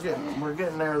bit. We're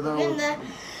getting there though. Getting there.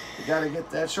 We gotta get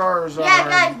that Charizard. Yeah,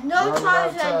 guys, no Running out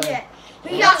of Charizard time. yet.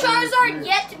 We got Charizard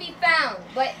yet to be found,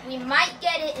 but we might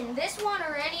get it in this one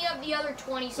or any of the other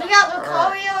 20-something. We got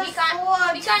Alright. Lucario's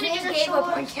We kind of just gave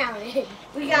up on counting.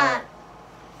 We got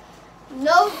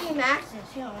no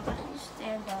VMAXs. Here, let me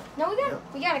stand up. No,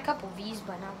 we got a couple V's,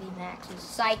 but not V Maxes.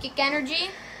 Psychic Energy,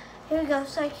 Here we go,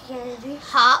 psychic energy.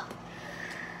 Hop.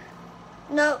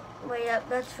 No, wait up,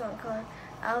 that's front card.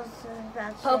 I was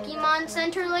about to say Pokemon that.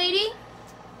 Center Lady.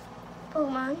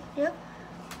 Pokemon, yep.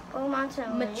 Pokemon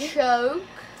Center. Machoke.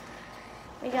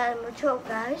 We got a Machoke,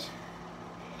 guys.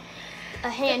 A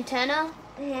Hantenna.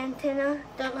 Antenna,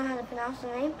 don't know how to pronounce the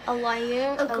name. A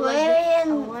lion. A Galarian.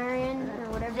 A lion or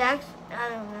whatever. Jax, I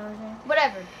don't know his name.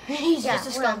 Whatever. He's Yeah, just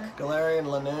a skunk. Galarian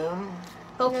Lanoon.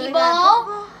 Then we Pokeball.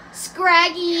 got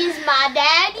Scraggy is my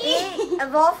daddy. Pokeball.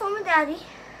 Evolved from a daddy.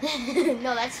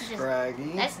 No, that's just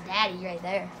Scraggy. that's daddy right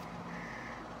there.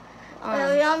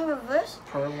 Young reverse.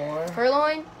 Purloin.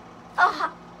 Purloin.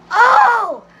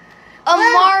 Oh! A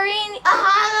Marin. A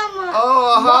Hollow.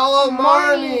 Oh, a Hollow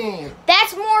Marnie. Marnie.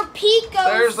 That's more Pico's.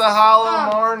 There's the Hollow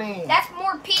um, Marnie. That's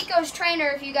more Pico's trainer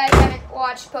if you guys haven't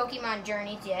watched Pokemon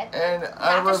Journeys yet. And a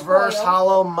Not to reverse spoil.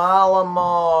 Hollow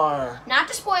Malamar. Not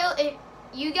to spoil it,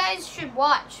 you guys should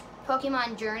watch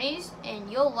Pokemon Journeys and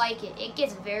you'll like it. It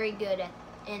gets very good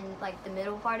in like the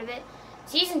middle part of it.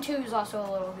 Season 2 is also a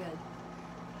little good.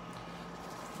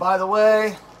 By the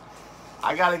way,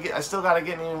 I still gotta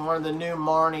get me one of the new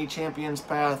Marnie Champions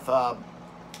Path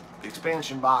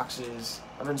expansion boxes.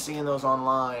 I've been seeing those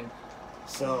online.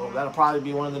 So that'll probably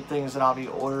be one of the things that I'll be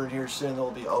ordering here soon that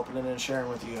we'll be opening and sharing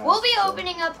with you guys. We'll be So-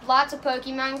 opening up lots of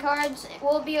Pokemon cards.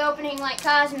 We'll be opening like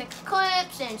Cosmic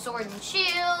Eclipse and Sword and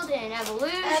Shield and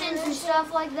Evolutions and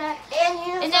stuff like that.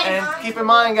 And then- And keep in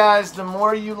mind, guys, the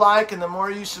more you like and the more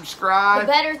you The subscribe,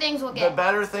 better things we'll the get.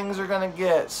 better things are going to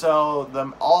get. So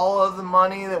all of the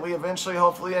money that we eventually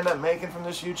hopefully end up making from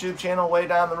this YouTube channel way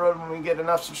down the road when we get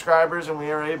enough subscribers and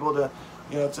we are able to,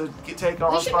 take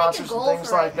on We should make a sponsors and goal things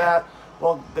for like it. that.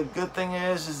 Well, the good thing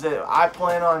is that I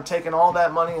plan on taking all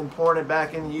that money and pouring it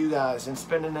back into you guys and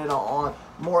spending it on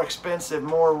more expensive,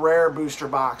 more rare booster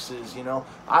boxes.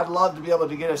 I'd love to be able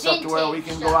to get us up to where we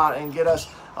can go out and get us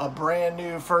a brand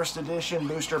new first edition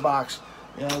booster box.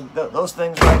 Those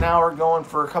things right now are going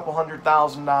for a couple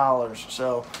 $100,000.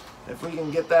 So if we can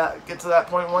get to that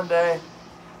point one day,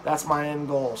 that's my end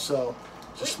goal. So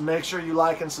just make sure you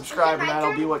like and subscribe, and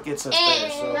that'll be what gets us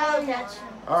there. So. No, that's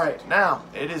All right, now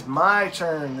it is my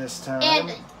turn this time.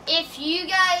 And if you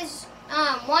guys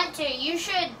want to, you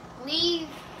should leave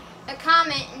a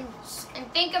comment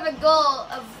and think of a goal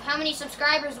of how many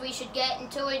subscribers we should get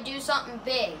until we do something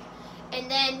big.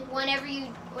 And then whatever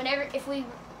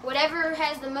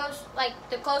has the most, like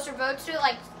the closer votes to it,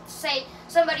 like say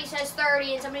somebody says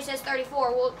 30 and somebody says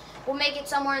 34, we'll make it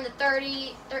somewhere in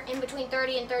the in between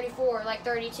 30 and 34, like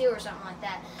 32 or something like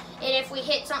that. And if we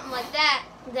hit something like that,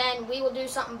 then we will do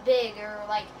something big, or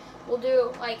like we'll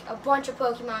do like a bunch of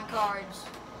Pokemon cards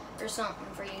or something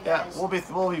for you Yeah, guys. we'll be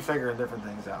figuring different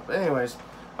things out. But anyways,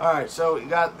 all right. So you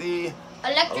got the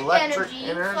Electric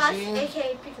energy. Flash, energy.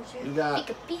 aka Pikachu. You got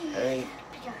Pika-pee. a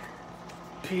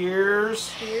Piers.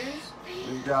 Here's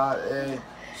We got a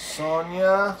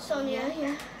Sonia. Sonia,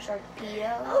 yeah.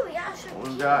 Sharpedo. Oh, yeah, sure.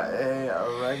 We got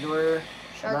a regular,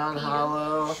 Sharpedo.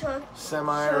 non-hollow, Shark.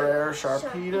 semi-rare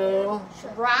Sharpedo.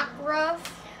 Rockruff.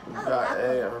 We got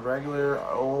a regular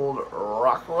old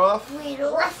Rockruff.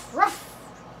 Weedle. Ruff.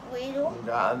 Weedle. We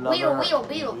got another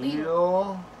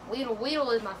Weedle.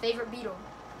 Weedle is my favorite beetle.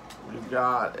 We've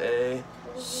got a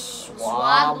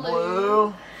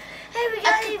Swablu. Hey, we A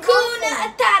got Kakuna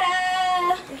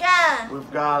Atada. Yeah.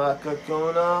 We've got a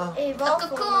Kakuna. A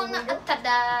Kakuna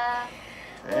Atada.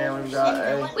 And we've got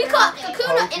a... We caught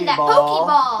Kakuna in that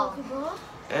Pokeball. Pokeball.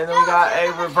 And then we got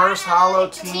a reverse hollow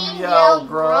Team Yell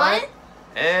Grunt.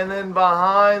 And then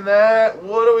behind that,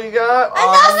 what do we got?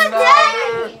 Another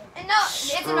daddy! And no,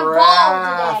 it's an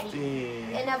evolved daddy.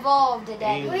 Scrafty. An evolved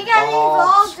daddy. We got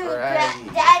evolved to Scraggy.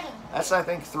 Daddy. That's, I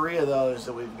think, 3 of those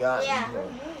that we've got. Yeah. Here.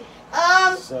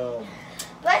 So,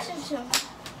 Bless him.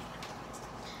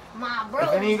 My bro. if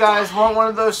any of you guys want one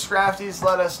of those Scrafties,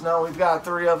 let us know. We've got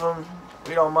 3 of them.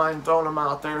 We don't mind throwing them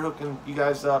out there, hooking you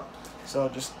guys up. So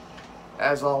just,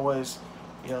 as always,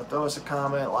 throw us a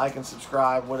comment, like and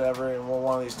subscribe, whatever, and we'll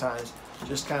one of these times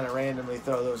just kind of randomly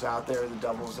throw those out there, the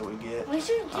doubles that we get. We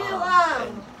should do,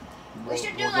 And We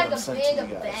should do we'll like get them a sent big to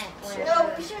you guys. event. So-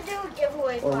 no, we should do a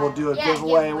giveaway. Or we'll do a Yeah,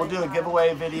 giveaway. We'll do a giveaway.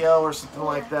 giveaway video or something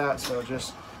like that. So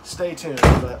just stay tuned.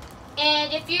 But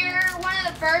And if you're one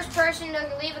of the first person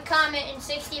to leave a comment in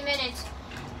 60 minutes,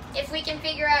 if we can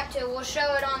figure out to, we'll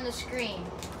show it on the screen.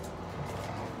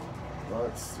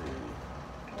 let's see.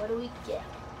 What do we get?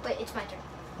 Wait, it's my turn.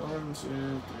 1,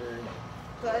 2, 3.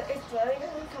 But if Chloe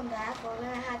doesn't come back, we're going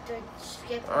to have to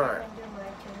skip All right. and do my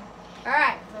turn.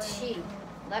 Alright,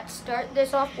 let's start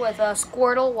this off with a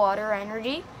Squirtle Water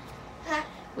Energy. Huh.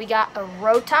 We got a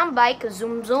Rotom Bike, a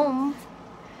Zoom Zoom.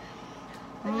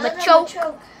 Another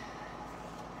Machoke.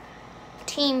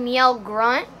 Team Yell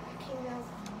Grunt,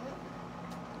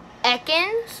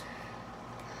 Ekans,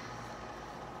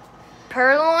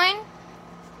 Purloin,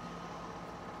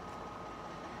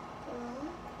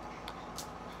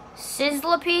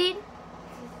 Sizzlipede,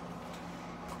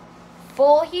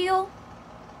 Full Heal,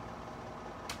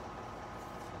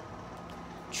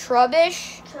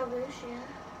 Trubbish, yeah.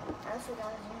 I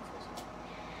forgot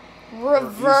his name.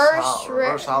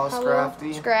 Reverse Hollow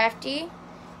Scrafty. Scrafty,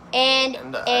 and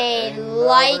And, a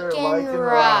another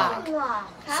Lycanroc. Lycanroc.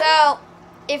 So,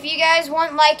 if you guys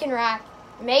want Lycanroc,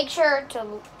 make sure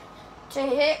to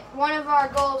hit one of our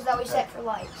goals that we set for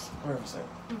likes. Where is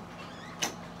it?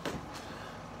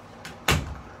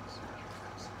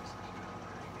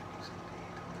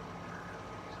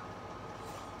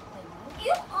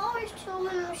 You always tell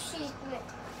me your secret.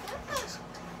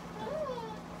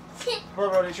 Come on,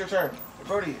 Brody, it's your turn.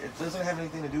 Brody, it doesn't have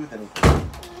anything to do with anything.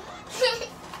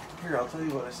 Here, I'll tell you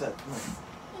what I said. Come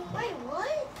on. Wait,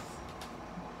 what?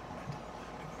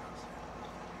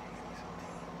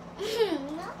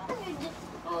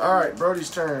 All right, Brody's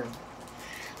turn.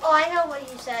 Oh, I know what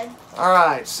you said. All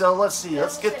right, so let's see.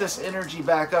 Let's get this energy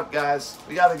back up, guys.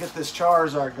 We got to get this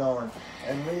Charizard going.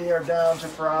 And we are down to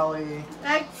probably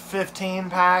 15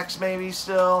 packs maybe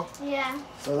still. Yeah.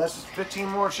 So that's just 15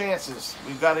 more chances.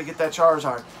 We've got to get that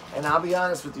Charizard. And I'll be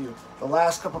honest with you, the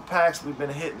last couple packs we've been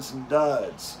hitting some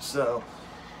duds. So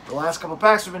the last couple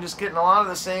packs we've been just getting a lot of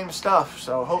the same stuff.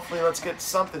 So hopefully let's get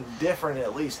something different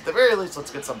at least. At the very least,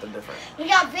 let's get something different. We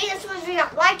got Venusaurs, we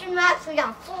got Lycanrocs, we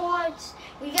got Fords,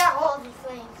 we got all the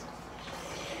things.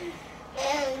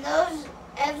 And those,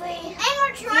 And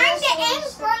we're trying to aim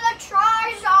for the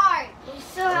Charizard. we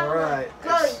still have All right.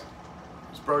 Brody.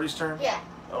 It's Brody's turn? Yeah.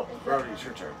 Oh, Brody, it's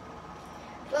your turn.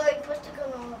 Brody, put the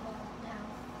granola ball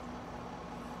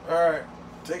down. All right.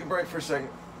 Take a break for a second.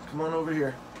 Come on over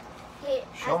here. Hey,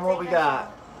 Show them what we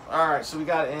got. All right, so we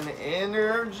got an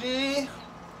energy.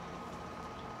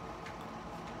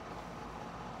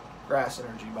 Grass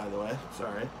energy, by the way.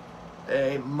 Sorry.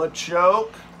 A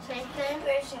Machoke. Same thing,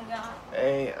 Grayson got.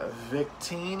 A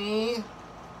Victini.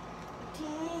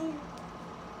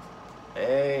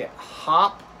 A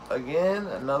Hop again.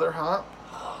 Another Hop.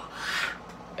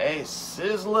 A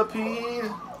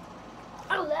Sizzlipede.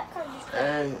 Oh, that card just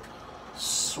A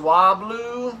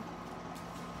Swablu.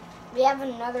 We have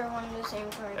another one of the same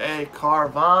card. A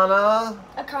Carvana.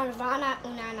 A Carvana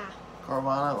Unana.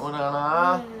 Carvana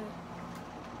Unana.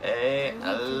 A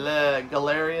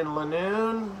Galarian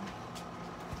Lanoon.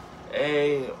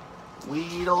 A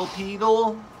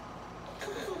Weedle.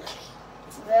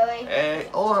 Really? A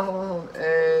hold on.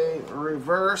 A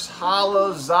reverse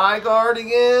hollow Zygarde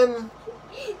again.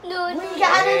 No, We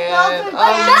got And another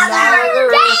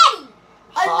daddy!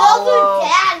 hollow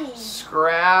Another daddy!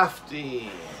 Scrafty.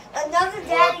 Another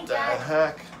daddy, What the guys.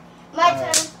 heck? My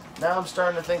turn. Now I'm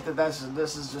starting to think that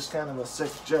this is just kind of a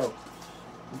sick joke.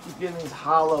 We keep getting these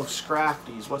hollow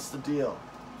Scrafties. What's the deal?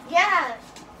 Yeah.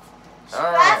 All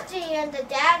right. Scrafty and the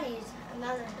daddies.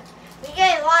 Another. We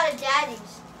get a lot of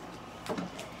daddies.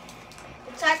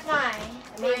 It's like mine.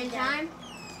 Am I in time?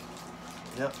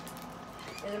 Yep.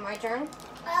 Is it my turn?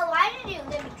 why did you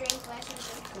live a drink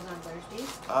last Because I'm thirsty.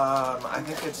 I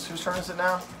think it's whose turn is it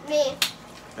now? Me.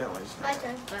 Billy's. My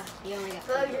turn. You only got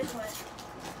Bo just went.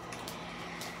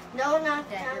 No, not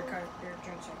Yeah, your that.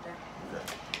 drink's right there. Okay.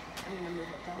 I'm gonna move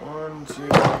it down. 1,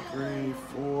 2, 3,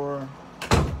 4.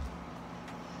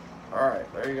 All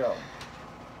right, there you go.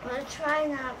 I'm gonna try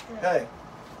not to. Hey,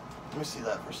 let me see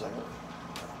that for a second.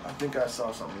 I think I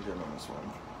saw something good on this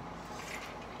one.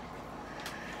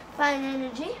 Fine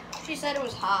energy. She said it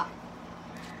was hot.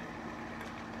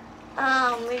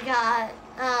 We got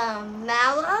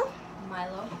Mallow.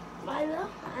 Milo. Milo.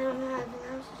 I don't know how to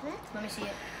pronounce his name. Let me see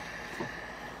it.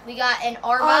 We got an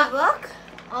Arbok.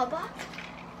 Arbok.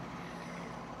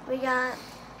 We got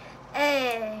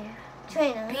a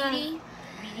trainer. BD.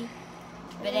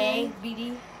 Bidet.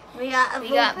 BD. We got a We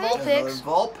got Vulpix.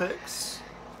 Vulpix.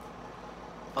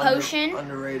 Potion.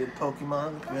 Underrated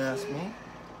Pokemon, if you ask me.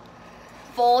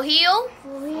 Full Heal.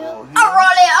 Full A heal. roll it,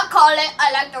 I call it.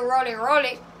 I like to roll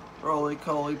it.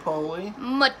 Roly-Poly-Poly.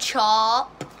 Machop.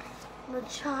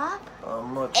 Machop.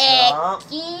 Machop.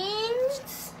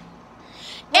 Ekans.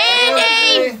 And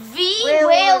a V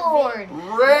Wailord.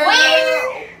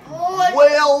 Wailord.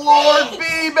 Wailord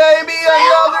V, baby!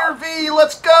 Another V!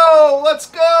 Let's go! Let's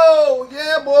go!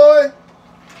 Yeah, boy!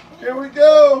 Here we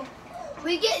go!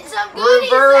 We getting some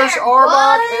goodies Reverse there,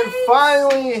 Arbok boys. and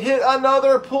finally hit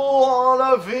another pull on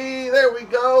a V. There we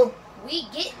go. We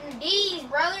getting these,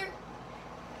 brother.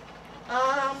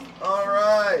 All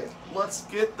right. Let's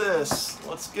get this.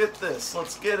 Let's get this.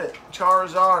 Let's get it.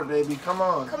 Charizard, baby. Come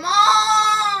on. Come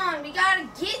on! We gotta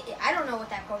get it. I don't know what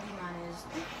that Pokemon is.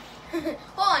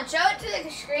 Hold on, show it to the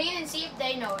screen and see if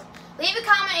they know it. Leave a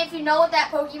comment if you know what that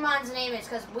Pokemon's name is,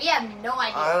 because we have no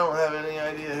idea. I don't have any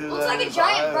idea who Looks that like a is.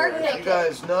 giant birthday If you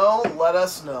guys know, let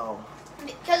us know.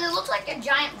 Because it looks like a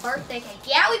giant birthday cake.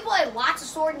 Yeah, we play lots of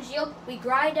Sword and Shield. We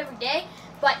grind every day.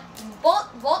 But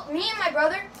both me and my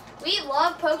brother, we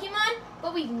love Pokemon,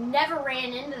 but we never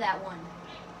ran into that one.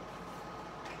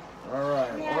 All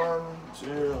right, Yeah. 1,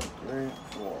 2, 3,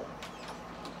 4.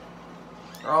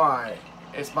 All right,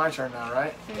 it's my turn now,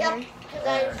 right? Yep. 'Cause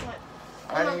I just went.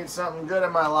 I need something good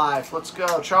in my life. Let's go,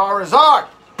 Charizard!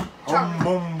 Boom,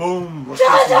 boom, boom. Let's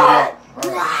get some Charizard!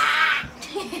 good up.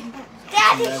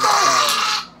 Daddy All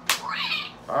Shark!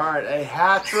 right. All right, a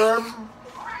Hatcham,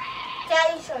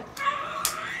 Daddy Shark!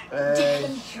 a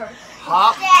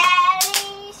Hop,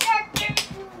 Daddy Shark!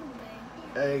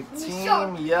 a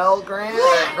Team Yell Grant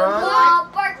at Grunt,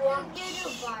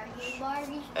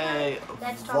 a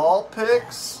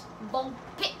Vulpix,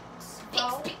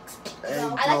 a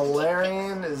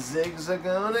Galarian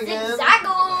Zigzagoon again,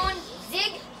 Zigzagoon.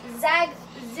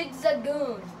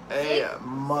 Zigzagoon. a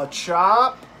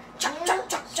Machop, Chop, chop,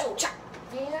 chop, chop, chop.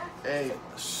 a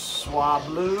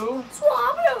Swablu,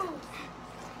 Swallow.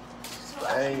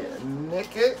 a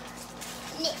Nickit,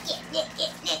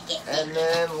 and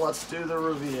then let's do the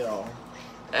reveal.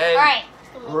 A Alright.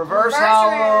 Reverse Reverse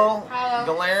Hollow, Hollow.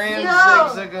 Galarian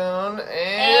No. Zigzagoon,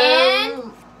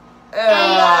 And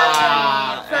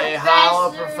a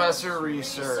Hollow Professor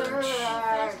Research.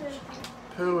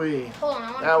 Hooey. Hold on,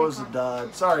 I want That was a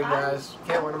dud. Sorry guys,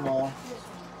 can't win them all.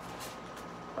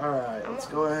 Alright, let's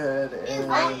go ahead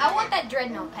and I want that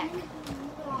Dreadnought pack.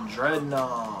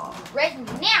 Dreadnought.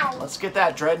 Right now. Let's get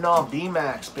that Dreadnought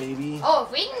VMAX, baby. Oh,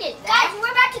 if we can get Guys, that.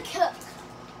 we're about to cook.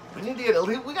 We need to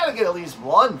get we gotta get at least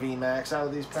one VMAX out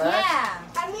of these packs. Yeah.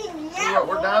 I mean, yeah.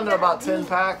 We're down to about 10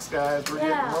 packs, guys. We're Yeah.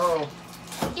 getting low.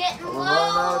 Getting We're running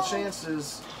out low. of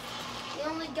chances. We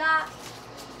only got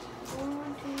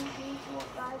 1, 2, 3, 4,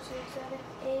 5, 6, 7,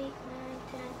 8, 9,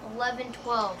 10, 11,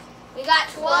 12. We got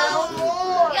 12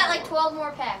 more. We got like 12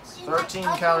 more packs. 13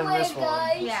 counting this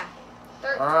one. Yeah.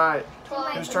 Alright. 12.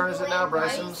 Whose turn is it now,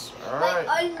 Bryson's? Alright.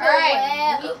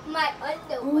 Alright. My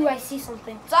underwear. Ooh, I see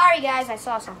something. Sorry, guys, I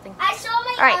saw something. I saw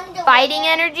my Alright, underwear. Fighting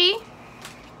Energy.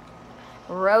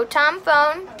 Rotom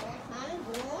Phone.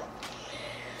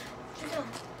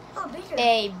 Oh, bigger.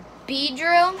 A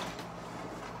Beedrill.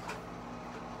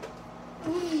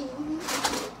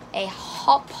 A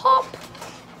Hop Hop.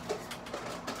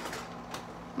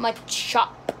 Machop.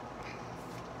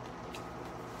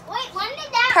 Wait, when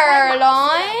did that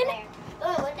Purloin. red box get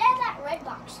up there? When did that red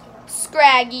box get up?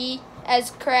 Scraggy.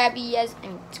 As crabby as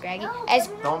Scraggy. No, As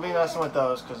Don't be messing with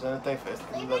those, because then if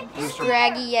the booster...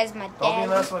 Scraggy as my Don't be dad.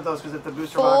 messing with those, because if the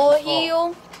booster Full box is full...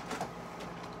 Heal.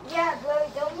 Yeah, bro,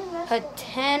 don't be messing with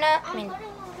Hatana. I I'm mean, putting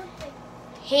on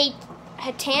the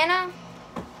Hatana.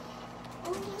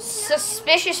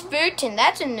 Suspicious Bootin,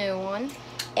 that's a new one.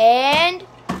 And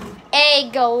a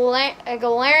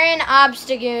Galarian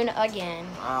Obstagoon again.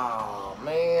 Oh,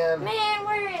 man. Man,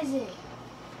 where is it?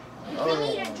 We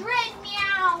need a dread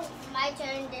meow. My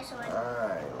turn this one.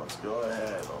 Alright, let's go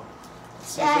ahead. Let's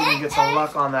see if we can get some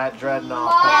luck on that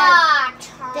Dreadnought pack. My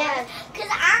turn. Dad. Cause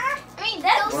I mean,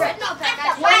 that Those- Dreadnought pack, that's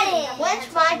I the tried fighting. it.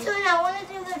 When's my turn? I want to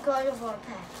do the Gardevoir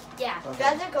pack. Yeah.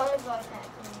 Grab the Gardevoir pack.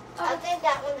 I think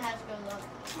that one has good luck.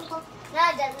 no,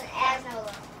 it doesn't have no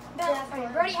luck. Definitely.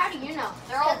 Brody, how do you know?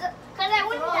 They're all. Cause I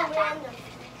wouldn't all have random. random.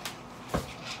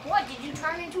 What? Did you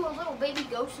turn into a little baby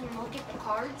ghost and look at the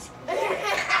cards?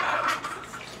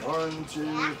 1,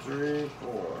 2, 3,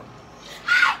 4.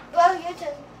 Bro, your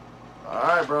turn.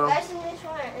 Alright, bro. Bryson, this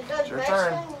one. It goes Your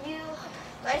turn.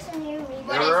 Bryson, you, me.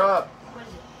 What is You're it? up. What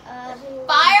is it? Bryson,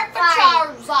 Fire for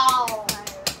Charizard.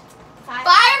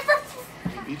 Fire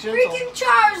for Be gentle. freaking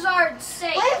Charizard's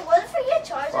sake. Wait, what if we get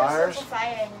Charizard Fires. for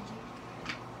fire energy?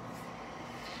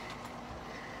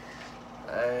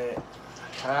 A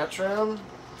Hatcham.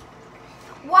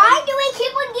 Why do we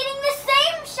keep on getting the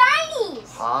same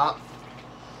shinies? Hop.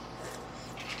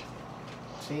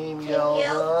 Team Yell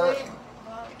Yell Grant.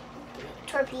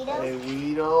 Torpedo. A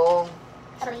Weedle.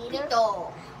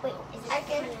 Torpedo. Wait, is it I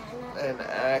can- An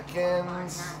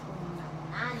Atkins.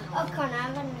 Oh,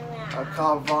 Carnarvon. A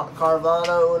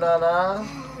Carvana Unana.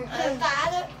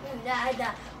 Father.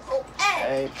 Oh,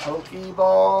 eh. A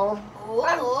Pokeball.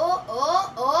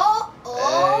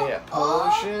 A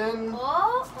Potion.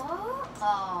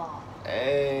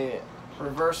 A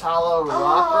Reverse Hollow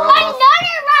Rock Ruff.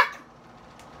 Another rock.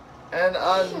 And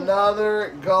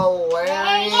another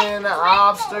Galarian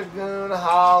Obstagoon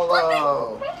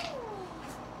Hollow.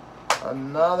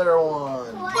 Another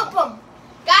one. Whoop 'em.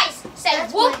 Guys, say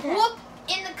whoop whoop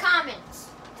in the comments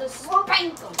to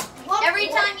spank them. Every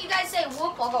time you guys say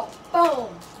whoop, I'll go boom.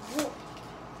 Whoop.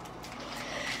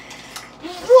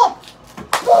 Whoop.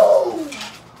 Boom.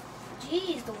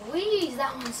 Jeez Louise,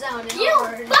 that one sounded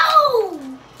hard.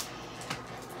 Boom.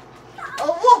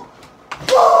 Oh, whoop.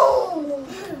 Boom.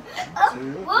 2,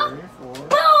 3, 4.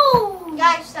 Boom.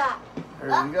 Guys, stop.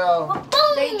 There you go.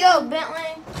 Boom. There you go,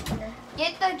 Bentley.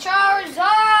 Get the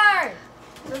Charizard.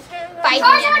 Fighting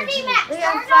Charizard energy. VMAX. We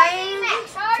are Charizard fighting. VMAX.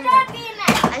 Charizard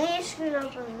VMAX. I need to scoot up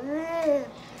a little.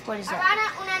 What is that? Arana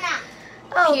Unana.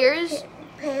 Oh, Piers.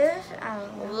 Piers? I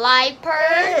don't know.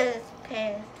 Liper.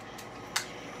 Piers.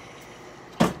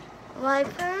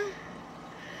 Viper.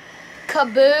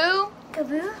 Kaboo.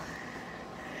 Kaboo.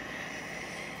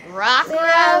 We Rockruff.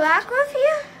 got Rockruff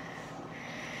here.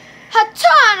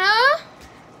 Hatana.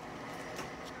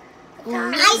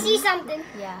 I see something.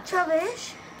 Yeah.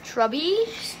 Trubbish.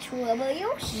 Trubbish.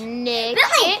 Troubles. Nick.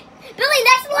 Billy,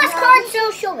 that's the last card,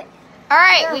 so show it.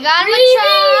 Alright, we got a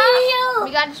Machop.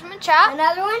 We got some Machop.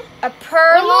 Another one. A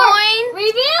Purloin.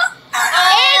 Reveal.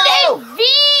 And a V.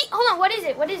 Hold on, what is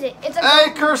it? What is it? It's a Hey,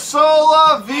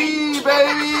 Cursola V,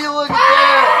 baby. Look at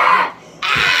that.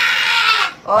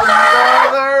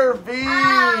 Another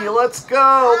V. Let's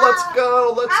go. Let's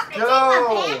go. Let's go.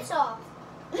 off.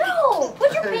 No!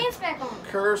 Put your pants back on.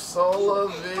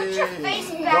 Cursola V. Put your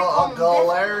face back on.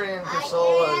 Galarian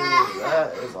Cursola V.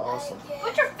 That is awesome.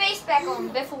 Put your face back on,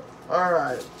 Biffle. All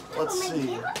right. Let's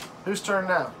see. Whose turn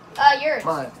now? Yours.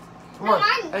 Mine. Come on.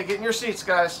 mine. Hey, get in your seats,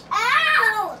 guys.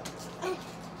 Ow!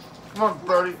 Come on,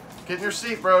 Brody. Get in your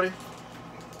seat, Brody.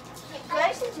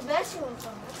 Guys, it's the best one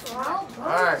from this one.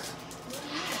 All right.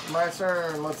 My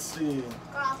turn. Let's see.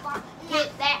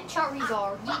 Get that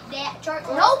Charizard. Get that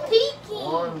Charizard. No peeking.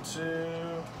 1,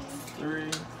 2,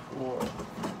 3, 4.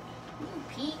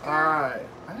 Peeker. All right.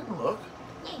 I didn't look.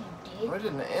 Yeah, you did. I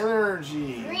did an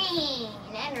energy Green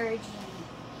energy.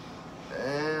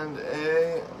 and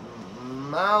a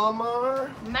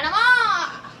Malamar,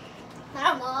 Manama.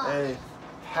 a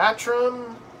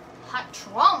Hatron, Hot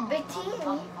Trump.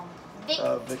 Victini.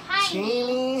 a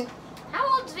Victini, How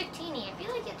old's Victini? I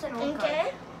feel like it's an old card.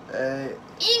 Okay. a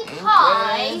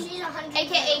Inkai. She's 100.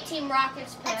 AKA Team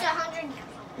Rocket's That's pet.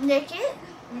 100. Nick it.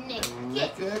 Nick.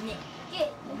 Nickit,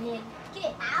 Nick.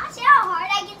 Ow, see how hard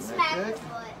I can smack Okay. the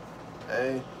foot.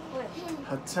 a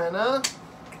Hatena,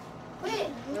 Wait.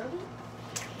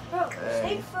 Bro,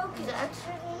 stay a focused.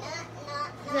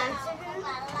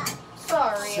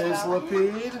 Sorry.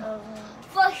 Sizzlipede,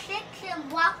 For 6 and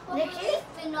block for Nick it?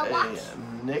 in the box.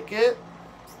 a Nickit,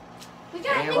 We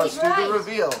got and Nick let's it do the right.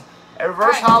 reveal. A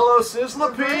reverse Alright. hollow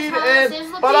Sizzlipede Reverse hollow and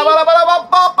Sizzlipede.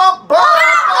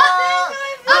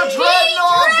 the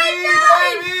Dreadnought V,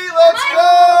 baby. Let's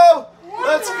go.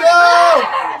 Let's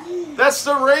go. That's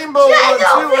the rainbow one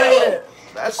too, ain't it?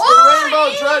 That's the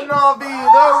rainbow Dreadnought V. The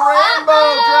rainbow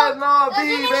Dreadnought Does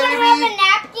V, anyone have baby. a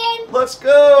napkin? Let's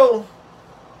go.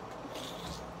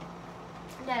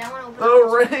 Dad, I want to open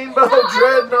The rainbow No, I'm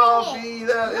Dreadnought opening V.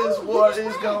 That is what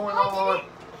is going on.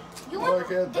 You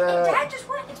Look at Dad that. just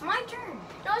went. It's my turn.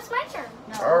 No, it's my turn.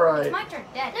 No, All right. It's my turn.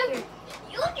 Dad, here.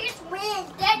 You just win.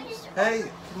 Dad just. Hey,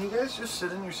 can you guys just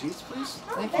sit in your seats, please?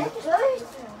 Thank you.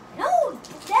 No,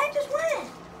 Dad just went.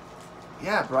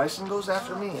 Yeah, Bryson goes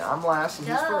after me. I'm last and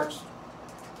he's Duh. first.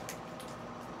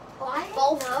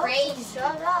 Both crazy.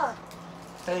 Shut up.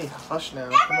 Hey, hush now.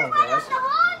 Come on, Everyone guys. on the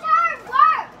whole entire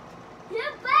park. You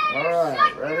better All right,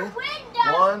 shut ready? your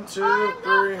window. 1, 2, or I'm 3,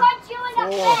 gonna punch you in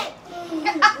the 4. face.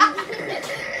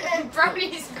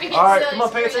 Brody's being All right, silly come on,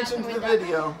 pay straight out attention to the window.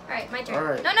 video. All right, my turn. All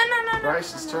right. No.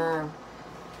 Bryce's turn.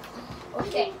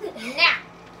 Okay, now.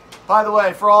 By the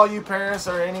way, for all you parents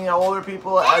or any older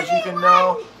people, as you can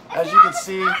know, as you can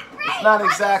see, it's not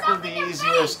exactly the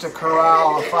easiest to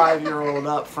corral a 5-year-old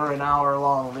up for an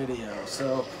hour-long video.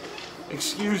 So,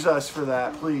 excuse us for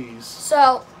that, please.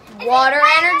 So, water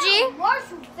energy,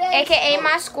 aka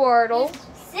my Squirtle.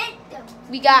 Sit them.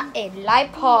 We got a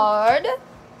Lipard,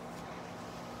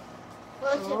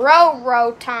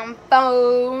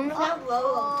 Rotombone,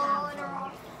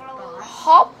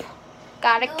 Hop,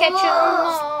 gotta catch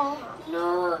him,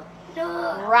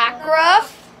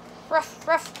 Rockruff,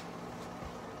 Ruff,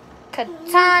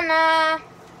 Katana,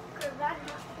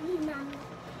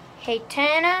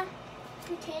 Hatana,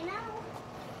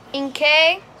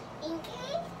 Inkay,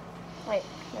 wait,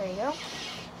 there you go,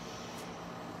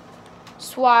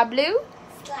 Swablu,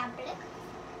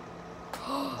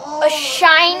 a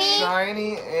shiny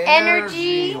Shiny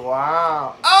Energy.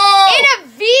 Wow. Oh! And a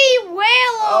V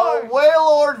Oh, Wailord.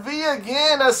 Wailord V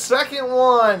again, a second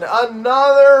one.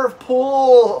 Another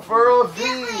pull for a V.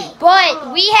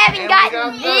 But we haven't And we gotten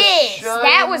got the this.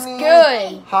 That was shiny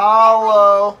good.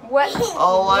 Hollow What?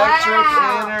 electric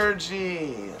Wow.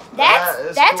 energy.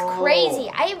 That's cool.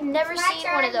 crazy. I have never My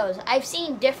seen one of turn. those. I've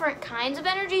seen different kinds of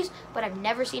energies, but I've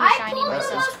never seen a I shiny pulled the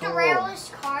myself. most cool.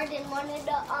 rarest card in one of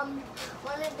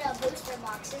the booster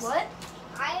boxes. What?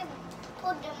 I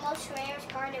pulled the most rarest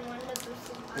card in one of the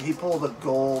booster boxes. He pulled a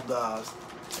gold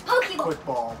Pokeball. quick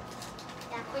ball.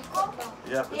 Yeah, quick ball.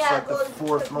 Yep, it's Yeah, like the gold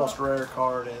fourth quick most rare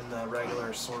card in the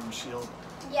regular Sword and Shield.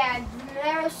 Yeah,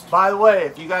 rarest. By the way,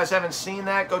 if you guys haven't seen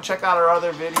that, go check out our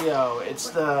other video. It's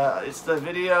the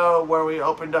video where we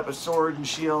opened up a Sword and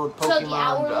Shield So the Pokemon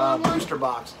hour-long one? booster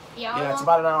box. Yeah, it's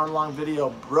about about an hour-long video.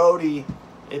 Brody,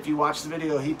 if you watch the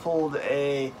video, he pulled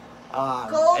a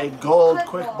gold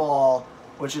quick ball,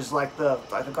 which is like the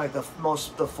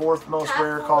fourth most Top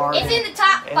rare four. card. It's in the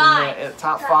top in five. the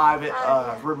top five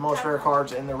most rare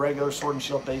cards in the regular Sword and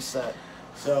Shield base set.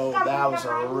 So that was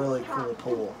a really cool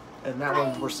pull. And that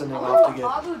one we're sending off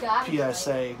to get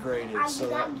PSA graded.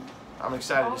 So I'm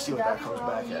excited to see what that comes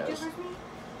back as.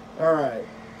 All right.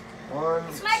 1,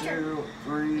 It's my 2,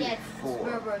 3, Yeah, 4.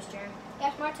 Smirbrow's turn.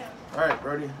 That's my turn. All right,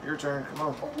 Brody, your turn. Come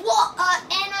on. What a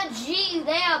energy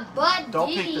there, buddy. Don't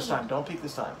peek this time. Don't peek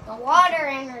this time. The water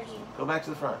energy. Go back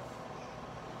to the front.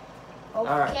 Okay.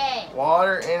 All right.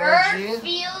 Water energy.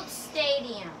 Earthfield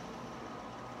Stadium.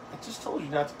 I just told you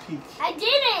not to peek. I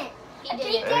didn't. He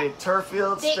did it. A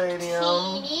Turffield Stadium.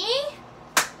 Victini.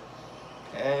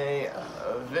 A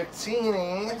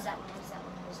Victini. What is that one? What is that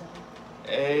one? What is that one?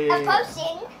 A A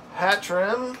potion.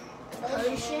 Hatrim.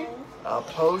 Potion. A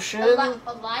Potion.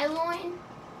 A Liloin.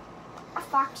 A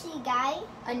foxy guy.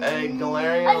 A A A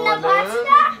Galarian Lanoon.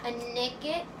 Nabasta. A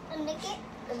Nickit. A Nickit.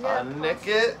 A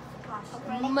Nickit.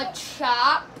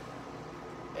 Machop.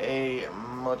 A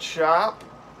Machop.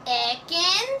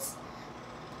 Ekans.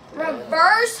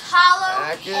 Reverse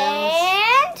Hollow.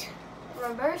 Ekans. And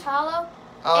Reverse Hollow.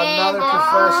 Another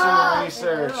Professor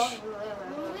Research.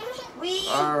 We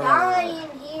All right. dying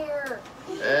here.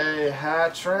 A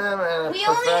Hatrim and a We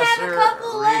Professor only have a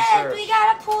couple left. Research. We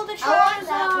gotta pull the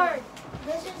Charizard.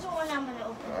 This is the one I'm gonna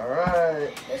open. All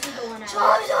right. This is the one I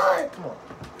Charizard. Come on.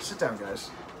 Sit down, guys.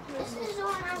 This is the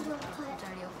one I'm gonna put.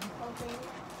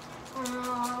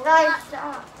 Guys,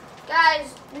 stop.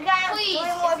 Guys, We gotta please,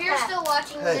 play more if you're packs. still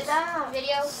watching Hey. this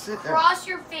video, Sit down. cross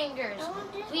your fingers.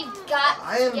 We've got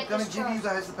I to am get going this to give you Charizard.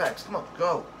 guys the packs. Come on,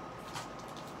 go.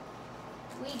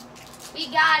 We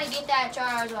gotta get that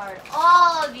Charizard.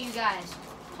 All of you guys,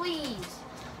 please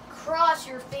cross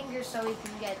your fingers so we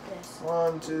can get this.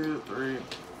 1, 2, 3.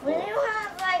 We do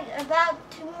have like about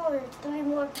 3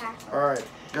 more packs. All right,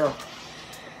 go.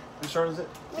 Whose turn is it?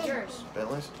 Yours.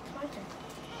 Bentley's. My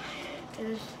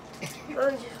turn.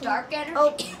 Dark energy.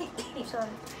 Oh, sorry.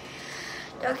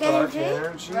 Dark Dark energy.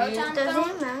 energy. Rotom Doesn't Phone.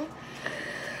 even matter.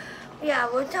 Yeah,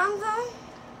 Rotom Phone.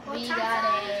 We got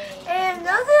a And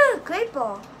another Great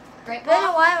Ball. Great Been a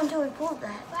Ball. while until we pulled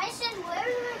that. Bryson,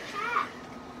 where's my cat?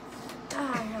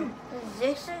 I don't know.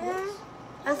 Zixagon?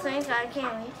 I think I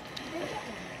can't read.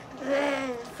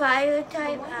 Then fire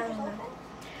type, I don't know.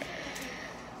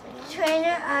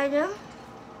 Trainer item.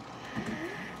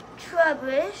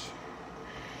 Trubbish.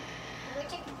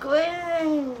 Greater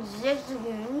than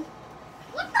Zixagon.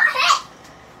 What the heck?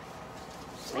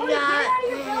 We got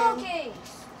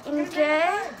pillowcase.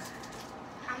 Okay.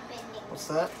 I'm bending. What's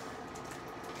that?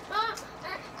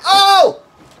 Oh!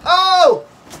 Oh!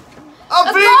 A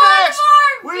VMAX!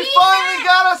 We finally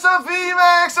got us a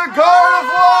VMAX! A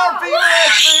Gardevoir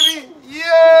VMAX, baby!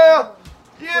 Yeah!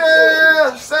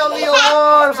 Yeah! Sound the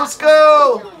alarms! Let's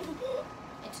go!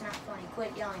 It's not funny.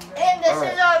 Quit yelling. Bro. And this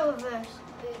Alright. is our reverse.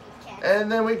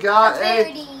 And then we got a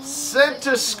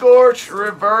Birdie. Scorch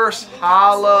Reverse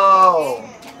Hollow.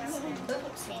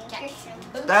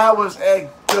 That was a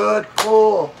good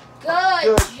pull. Good,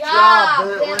 Good job, job,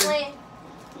 Bentley. Bentley.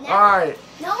 Alright,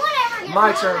 No one ever gives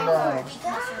my me turn high now.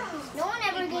 fives. No one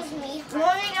ever gives me We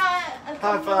only got a High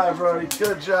couple five, Brody.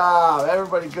 Good job.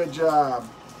 Everybody, good job.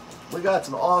 We got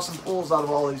some awesome pulls out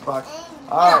of all these boxes.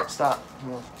 Alright, stop.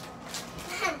 Come on.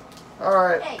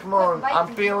 Alright, Hey, come on. quit biting I'm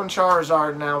me. feeling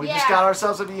Charizard now. We just Yeah. got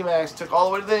ourselves a VMAX. Took all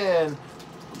the way to the end.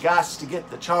 We got to get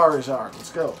the Charizard. Let's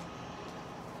go.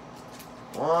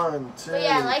 1, 2, But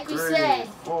yeah, like we 3, said.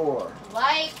 4.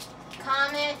 Like,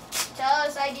 comment, tell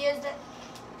us ideas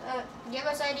that, give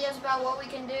us ideas about what we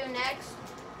can do next.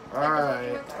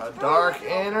 Alright, a Dark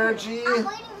Energy. I'm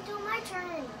waiting until my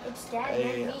turn. It's Daddy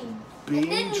A and me.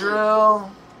 Beedrill.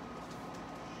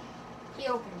 He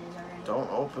opened his already. Don't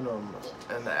open them.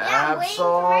 An Yeah, I'm waiting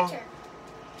for my Absol. turn.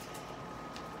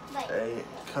 Wait. A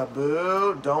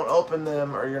Kaboo. Don't open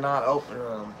them or you're not opening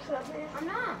them. I'm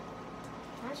not.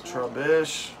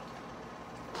 Trubbish.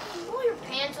 Pull your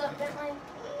pants up, Bentley.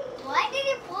 Why did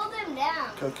you pull them down?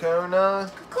 Kakuna.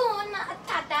 Kakuna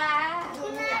Tata. It's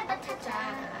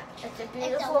a It's a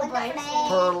beautiful wonderful bright day.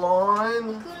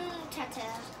 Purloin. Tata.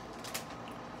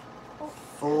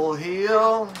 Full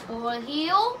Heal. Full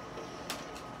Heal.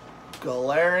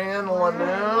 Galarian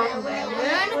Lanoon.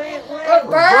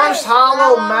 Reverse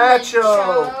Hollow Macho.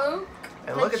 Macho.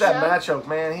 And look at that Machoke,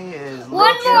 man. He is One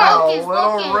looking more. a Focus,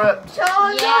 little focus. ripped.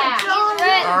 Yeah, he's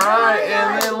ripped. All right,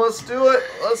 and then let's do it.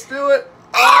 Let's do it.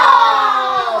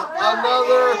 Oh,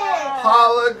 another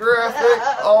holographic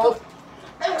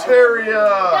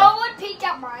Altaria. No one peeked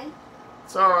at mine.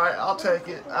 It's all right. I'll take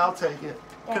it. I'll take it.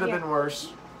 Could have been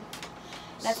worse.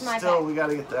 That's my Still, pack. we got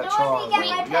to get that No, Char. we got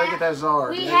my We got to get that Zard.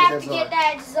 We gotta have to Zard. get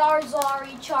that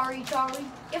Zarzari, Chari.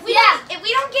 If we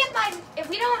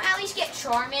don't at least get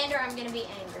Charmander, I'm gonna be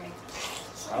angry.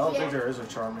 I don't think there is a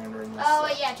Charmander in this. Oh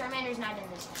wait, yeah, Charmander's not in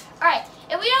this. All right,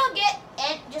 if we don't get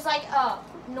just like a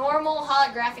normal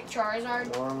holographic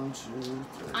Charizard, 1, 2,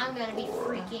 3. I'm gonna be 4.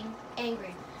 freaking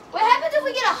angry. What happens if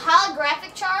we get a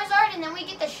holographic Charizard and then we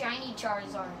get the shiny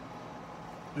Charizard?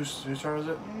 Whose turn is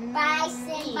it? Bison.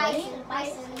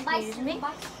 Excuse me?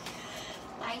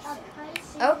 Bison.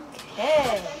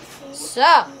 Okay,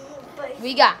 so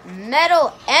we got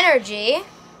Metal Energy,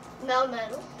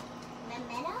 Melmetal.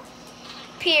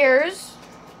 Piers,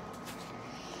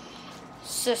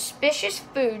 Suspicious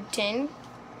Food Tin.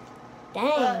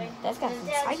 Dang, that's got some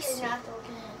spicy.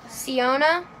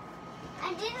 Siona,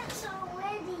 I didn't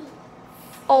already.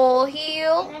 Full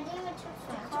Heal, And I didn't even took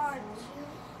the cards.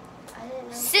 I didn't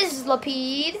know.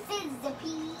 Sizzlipede,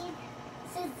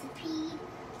 Sizzlipede.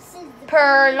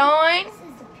 Purloin,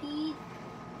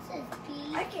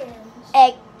 I can.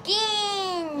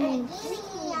 Egging,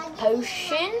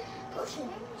 Potion,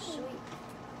 Sweet.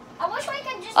 I wish we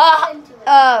could just get into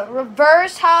it.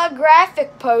 Reverse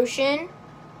Holographic Potion,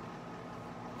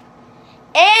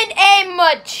 and a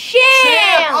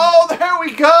Machamp. Oh, there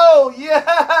we go.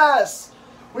 Yes.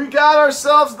 We got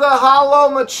ourselves the Hollow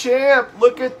Machamp.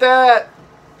 Look at that.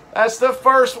 That's the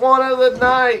first one of the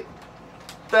night.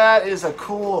 That is a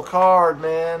cool card,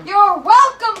 man. You're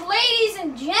welcome, ladies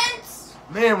and gents.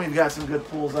 Man, we've got some good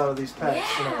pulls out of these packs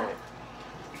Yeah. tonight.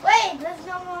 Wait, there's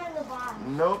no more in the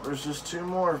bottom. Nope, there's just 2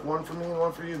 more. One for me and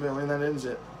one for you, Bentley, and that ends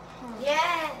it.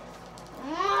 Yeah.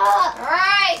 All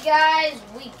right, guys,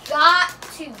 we got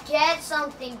to get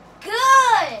something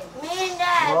good. Me and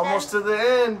Dad. We're almost to the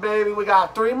end, baby. We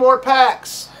got 3 more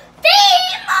packs.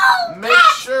 Make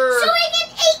sure, So we can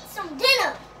eat some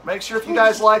dinner. make sure if you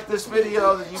guys like this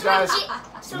video that you guys,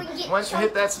 So we can get once you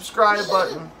hit that subscribe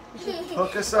button,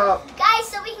 hook us up. guys,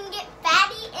 so we can get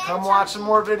fatty and Come watch some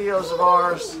more videos of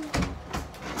ours.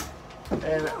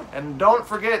 And don't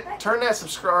forget, turn that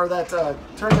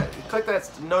click that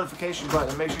notification button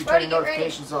and make sure you turn your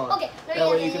notifications on. Okay. That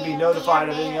way you can be notified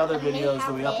of any other videos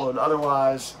that we upload.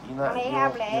 Otherwise, who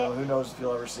knows if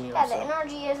you'll ever see them. Yeah, the So.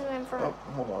 energy isn't in front. Oh,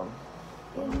 hold on.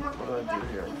 What did I do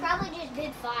here? You probably just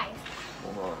did 5.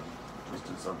 Hold on. Just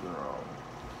did something wrong.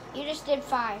 You just did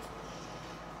 5.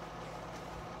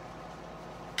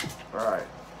 Alright.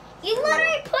 You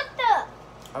literally put the.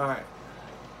 Alright.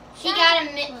 He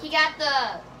got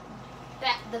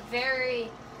the very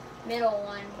middle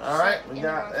one. Alright, set we in the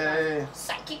got wrong a spot.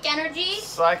 Psychic Energy.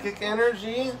 Psychic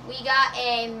Energy. We got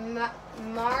a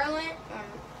Marlin,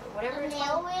 whatever it's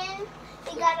called. Melwin.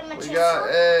 We got a We Machamp. got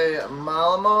a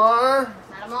Malamar.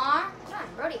 Malamar. Come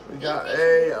on, Brody. We got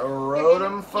a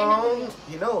Rotom Phone.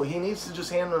 You know, he needs to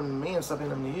just hand them to me and stop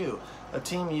handing them to you. A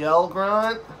Team Yell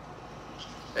Grunt.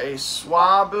 A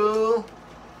Swaboo.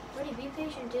 Brody, be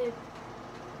patient, dude.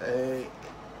 A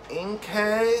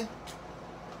Inkay.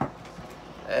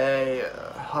 A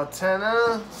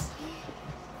Hatena.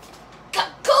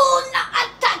 Kakuna A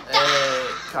Atata.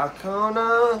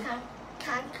 Kakuna.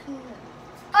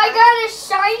 I got a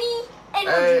shiny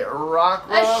energy. A Rockruff.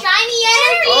 A shiny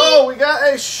energy. Oh, we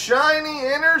got a Shiny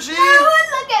Energy.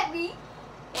 Look at me.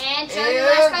 And show your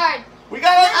last card. We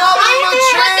got another But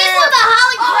this was Machamp. a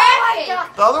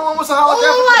holographic. The other one was a holographic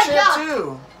Oh my Machamp God.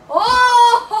 too.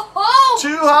 Oh,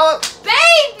 2 holo.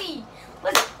 baby.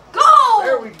 Let's go.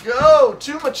 There we go.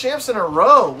 2 Machamps in a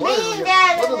row. What Me are and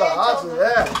Dad what are the and odds of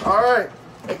that? All right.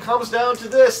 It comes down to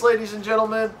this, ladies and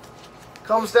gentlemen.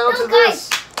 Comes down to No, this.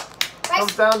 guys.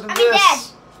 Comes down to I mean,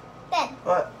 this. Dad.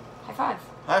 What? High five.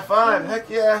 High five. Heck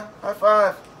yeah. High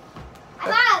five.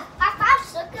 High five,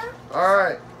 sucker. All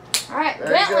right. All right,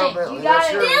 There you go, Bentley. Bentley. You got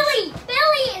That's it. yours.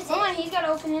 Billy is Hold it. on, he's got to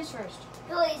open his first.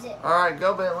 Who is it? All right,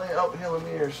 go Bentley. Oh, here, let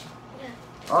me yours.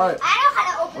 All right. I know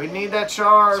how to open We it. need that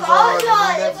Charizard. We need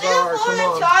that If we don't Zard. pull Come the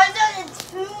on. Charizard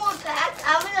in 2 more packs,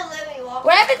 I'm gonna let me walk.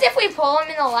 What happens if we pull him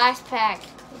in the last pack?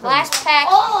 Last pack.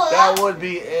 Oh, That would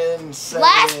be insane.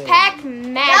 Last pack that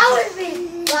magic. would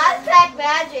be last pack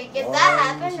magic. If that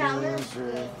happened, I'm 1, gonna. 2,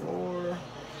 3, 4.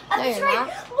 No, you're not.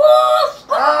 Wolf!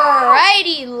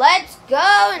 Alrighty, let's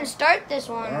go and start this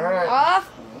one Alright.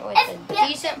 off with a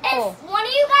decent pull. If one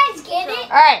of you guys get it,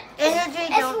 Alright,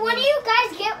 Energy. if one of you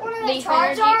guys get one of the leaf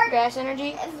energy, Charizard, grass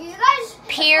energy. if you guys,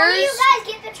 Piers. if one of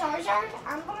you guys get the Charizard,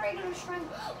 I'm already gonna shrink.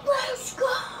 Let's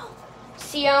go.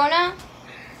 Siona,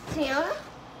 Tiana.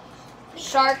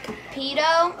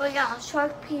 Sharkpedo, We got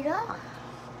Sharkpedo.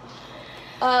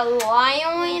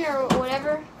 Lion or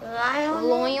whatever. Lion.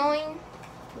 Loin.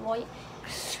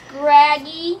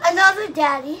 Scraggy. Another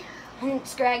daddy.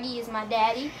 Scraggy is my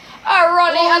daddy.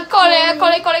 Alrighty, call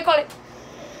it.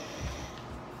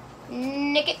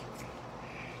 Nick it.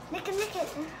 Nick it.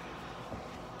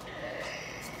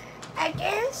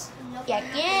 Against. Yeah,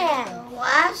 again.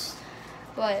 Last.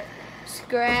 But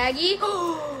Scraggy.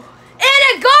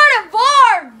 And a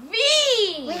Gardevoir V!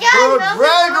 We got Good another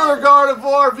regular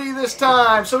Gardevoir V this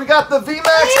time. So we got the V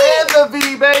Max and the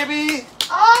V, baby.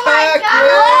 Oh my Heck god.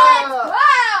 yeah.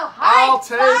 Wow! I'll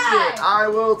take it. I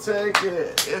will take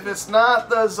it. If it's not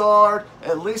the Zard,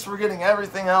 at least we're getting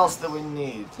everything else that we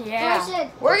need. Yeah.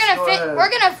 Person. We're Let's go ahead.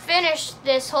 gonna finish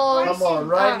this whole Come on,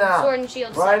 right now. Sword and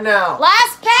Shield. Right now.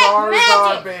 Last pack Charizard,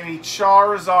 magic. baby.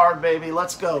 Charizard, baby.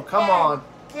 Let's go. Come on.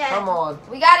 Yeah. Come on.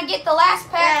 We gotta get the last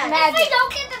pack Yeah. If we magic.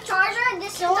 don't get the Charizard,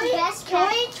 this is the best Can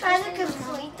pack. we try to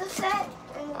complete the set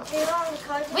and get all the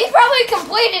cards? We probably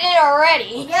completed it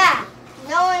already. Yeah.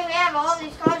 Knowing we have all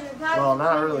these cards, we probably. Well,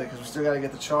 not really, because we still got to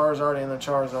get the Charizard and the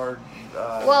Charizard.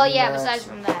 Well, yeah. V-Max. Besides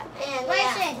from that. And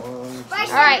Bryson, One,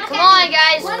 Bryson, All right, look come at on, me.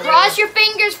 guys. When Cross your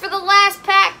fingers for the last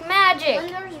pack magic.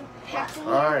 When there's packs in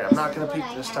All right, here, I'm this not is gonna what peek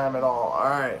I this have. time at all. All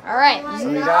right. All right. So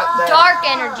we got that Dark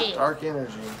energy. Dark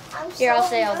energy. I'm Here, I'll so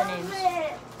say all the nervous.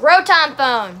 names. Rotom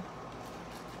phone.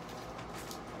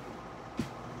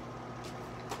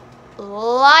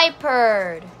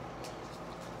 Liepard.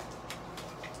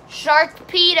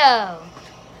 Sharkpedo.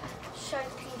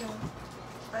 Sharkpedo.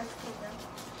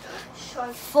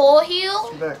 Shark. Full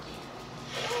heal. Get back.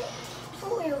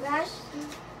 For you guys.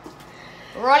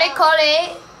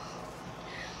 Rodicole.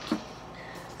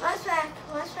 Last pack.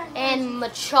 And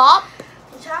Machop.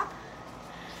 Top.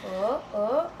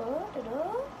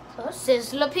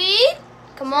 Sizzlipede.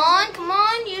 Come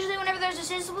on. Usually whenever there's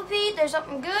a Sizzlipede, there's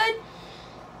something good.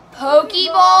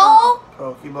 Pokeball.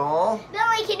 Pokeball.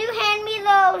 Billy, can you hand me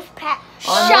those packs?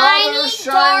 Another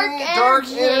Shiny dark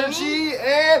energy. energy,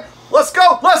 and let's go.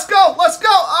 Oh,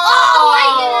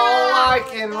 I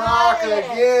can rock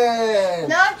again.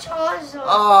 No Charizard.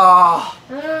 Oh,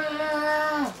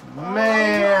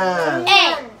 man.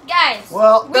 Hey, guys.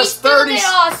 Well, we that's still 30. did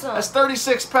awesome. That's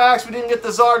 36 packs. We didn't get the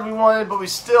Zard we wanted, but we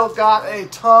still got a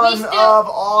ton of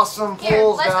awesome Here,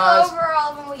 pulls, let's guys. go over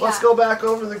all of them we Let's got. go back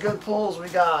over the good pulls we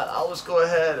got. I'll just go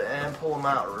ahead and pull them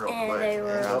out real And quick they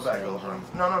were and go also back in over here. them.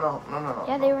 No.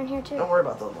 Yeah, they were in here too. Don't worry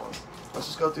about those ones. Let's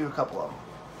just go through a couple of them.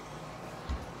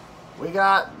 We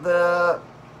got the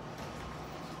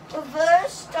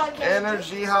Reverse Dark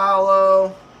Energy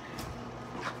Hollow.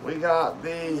 We got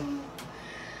the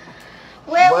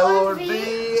Wailord Wailord V.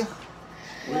 V.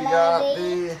 We got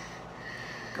the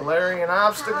Galarian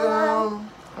Obstacle.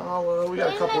 Hollow. We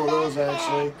got a couple of those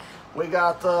actually. We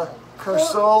got the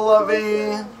Cursola V.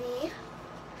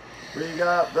 We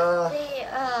got the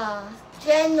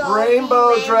Dreadnought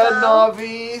Rainbow V, Dreadnought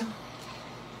V.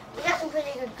 We got some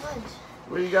pretty good cards.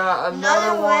 We got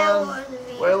another one.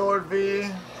 Wailord Wailord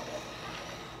V.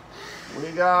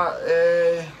 We got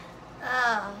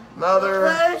another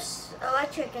Reverse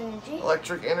Electric Energy.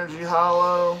 Electric Energy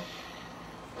Hollow.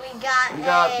 We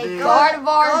got the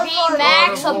Gardevoir V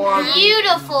Max, Gardevoir a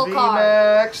beautiful V card.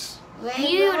 Max.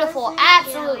 Beautiful,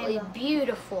 absolutely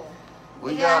beautiful.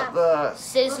 We got the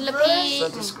Sizzlipede,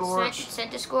 Centiskorch.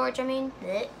 Centiskorch, I mean,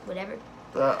 whatever.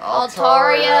 the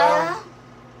Altaria. Altaria.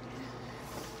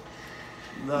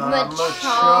 The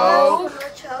Machoke.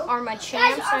 Machoke. Or my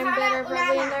champs, Guys, I'm better Armada,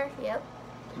 probably in Armada. there. Yep.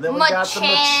 Then we got the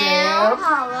Machamp. Machamp.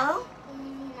 Hollow.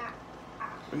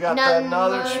 We got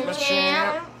another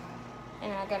Machamp.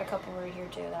 And I got a couple right here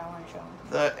too that I want to show them.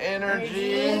 The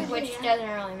Energy. Which doesn't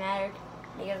really matter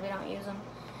because we don't use them.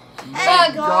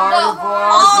 And Gardevoir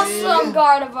Awesome V.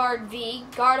 Gardevoir V.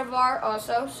 Gardevoir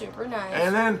also super nice.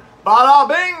 And then Bada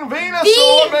Bing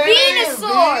Venusaur, baby.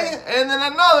 Venusaur. V. And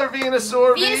then another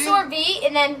Venusaur V. Venusaur V,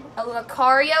 and then a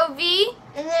Lucario V.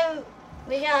 And then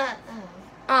we got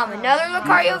Another Be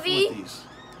Lucario careful V. with these.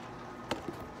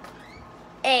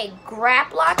 A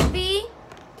Graplock V.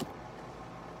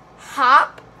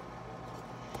 Hop.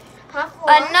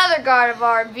 Another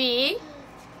Gardevoir V.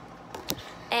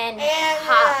 And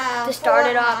Hop to start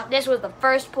it off. This was the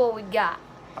first pull we got.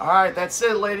 All right, that's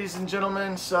it, ladies and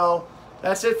gentlemen. So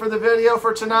that's it for the video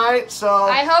for tonight. So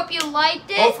I hope you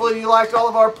liked it. hopefully you liked all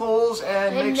of our pulls,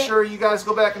 and make sure you guys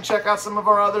go back and check out some of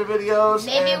our other videos.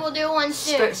 Maybe and we'll do one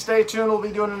soon. Stay tuned. We'll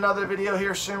be doing another video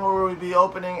here soon where we'll be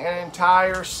opening an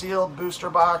entire sealed booster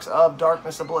box of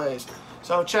Darkness Ablaze.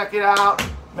 So check it out.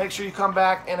 Make sure you come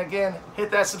back, and again,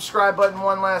 hit that subscribe button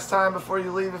one last time before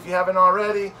you leave if you haven't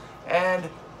already. And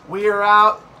we are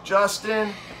out.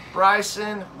 Justin,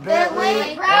 Bryson, Bentley, and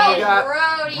we got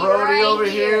Brody Brody right over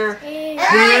here. here.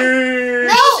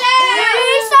 Peace.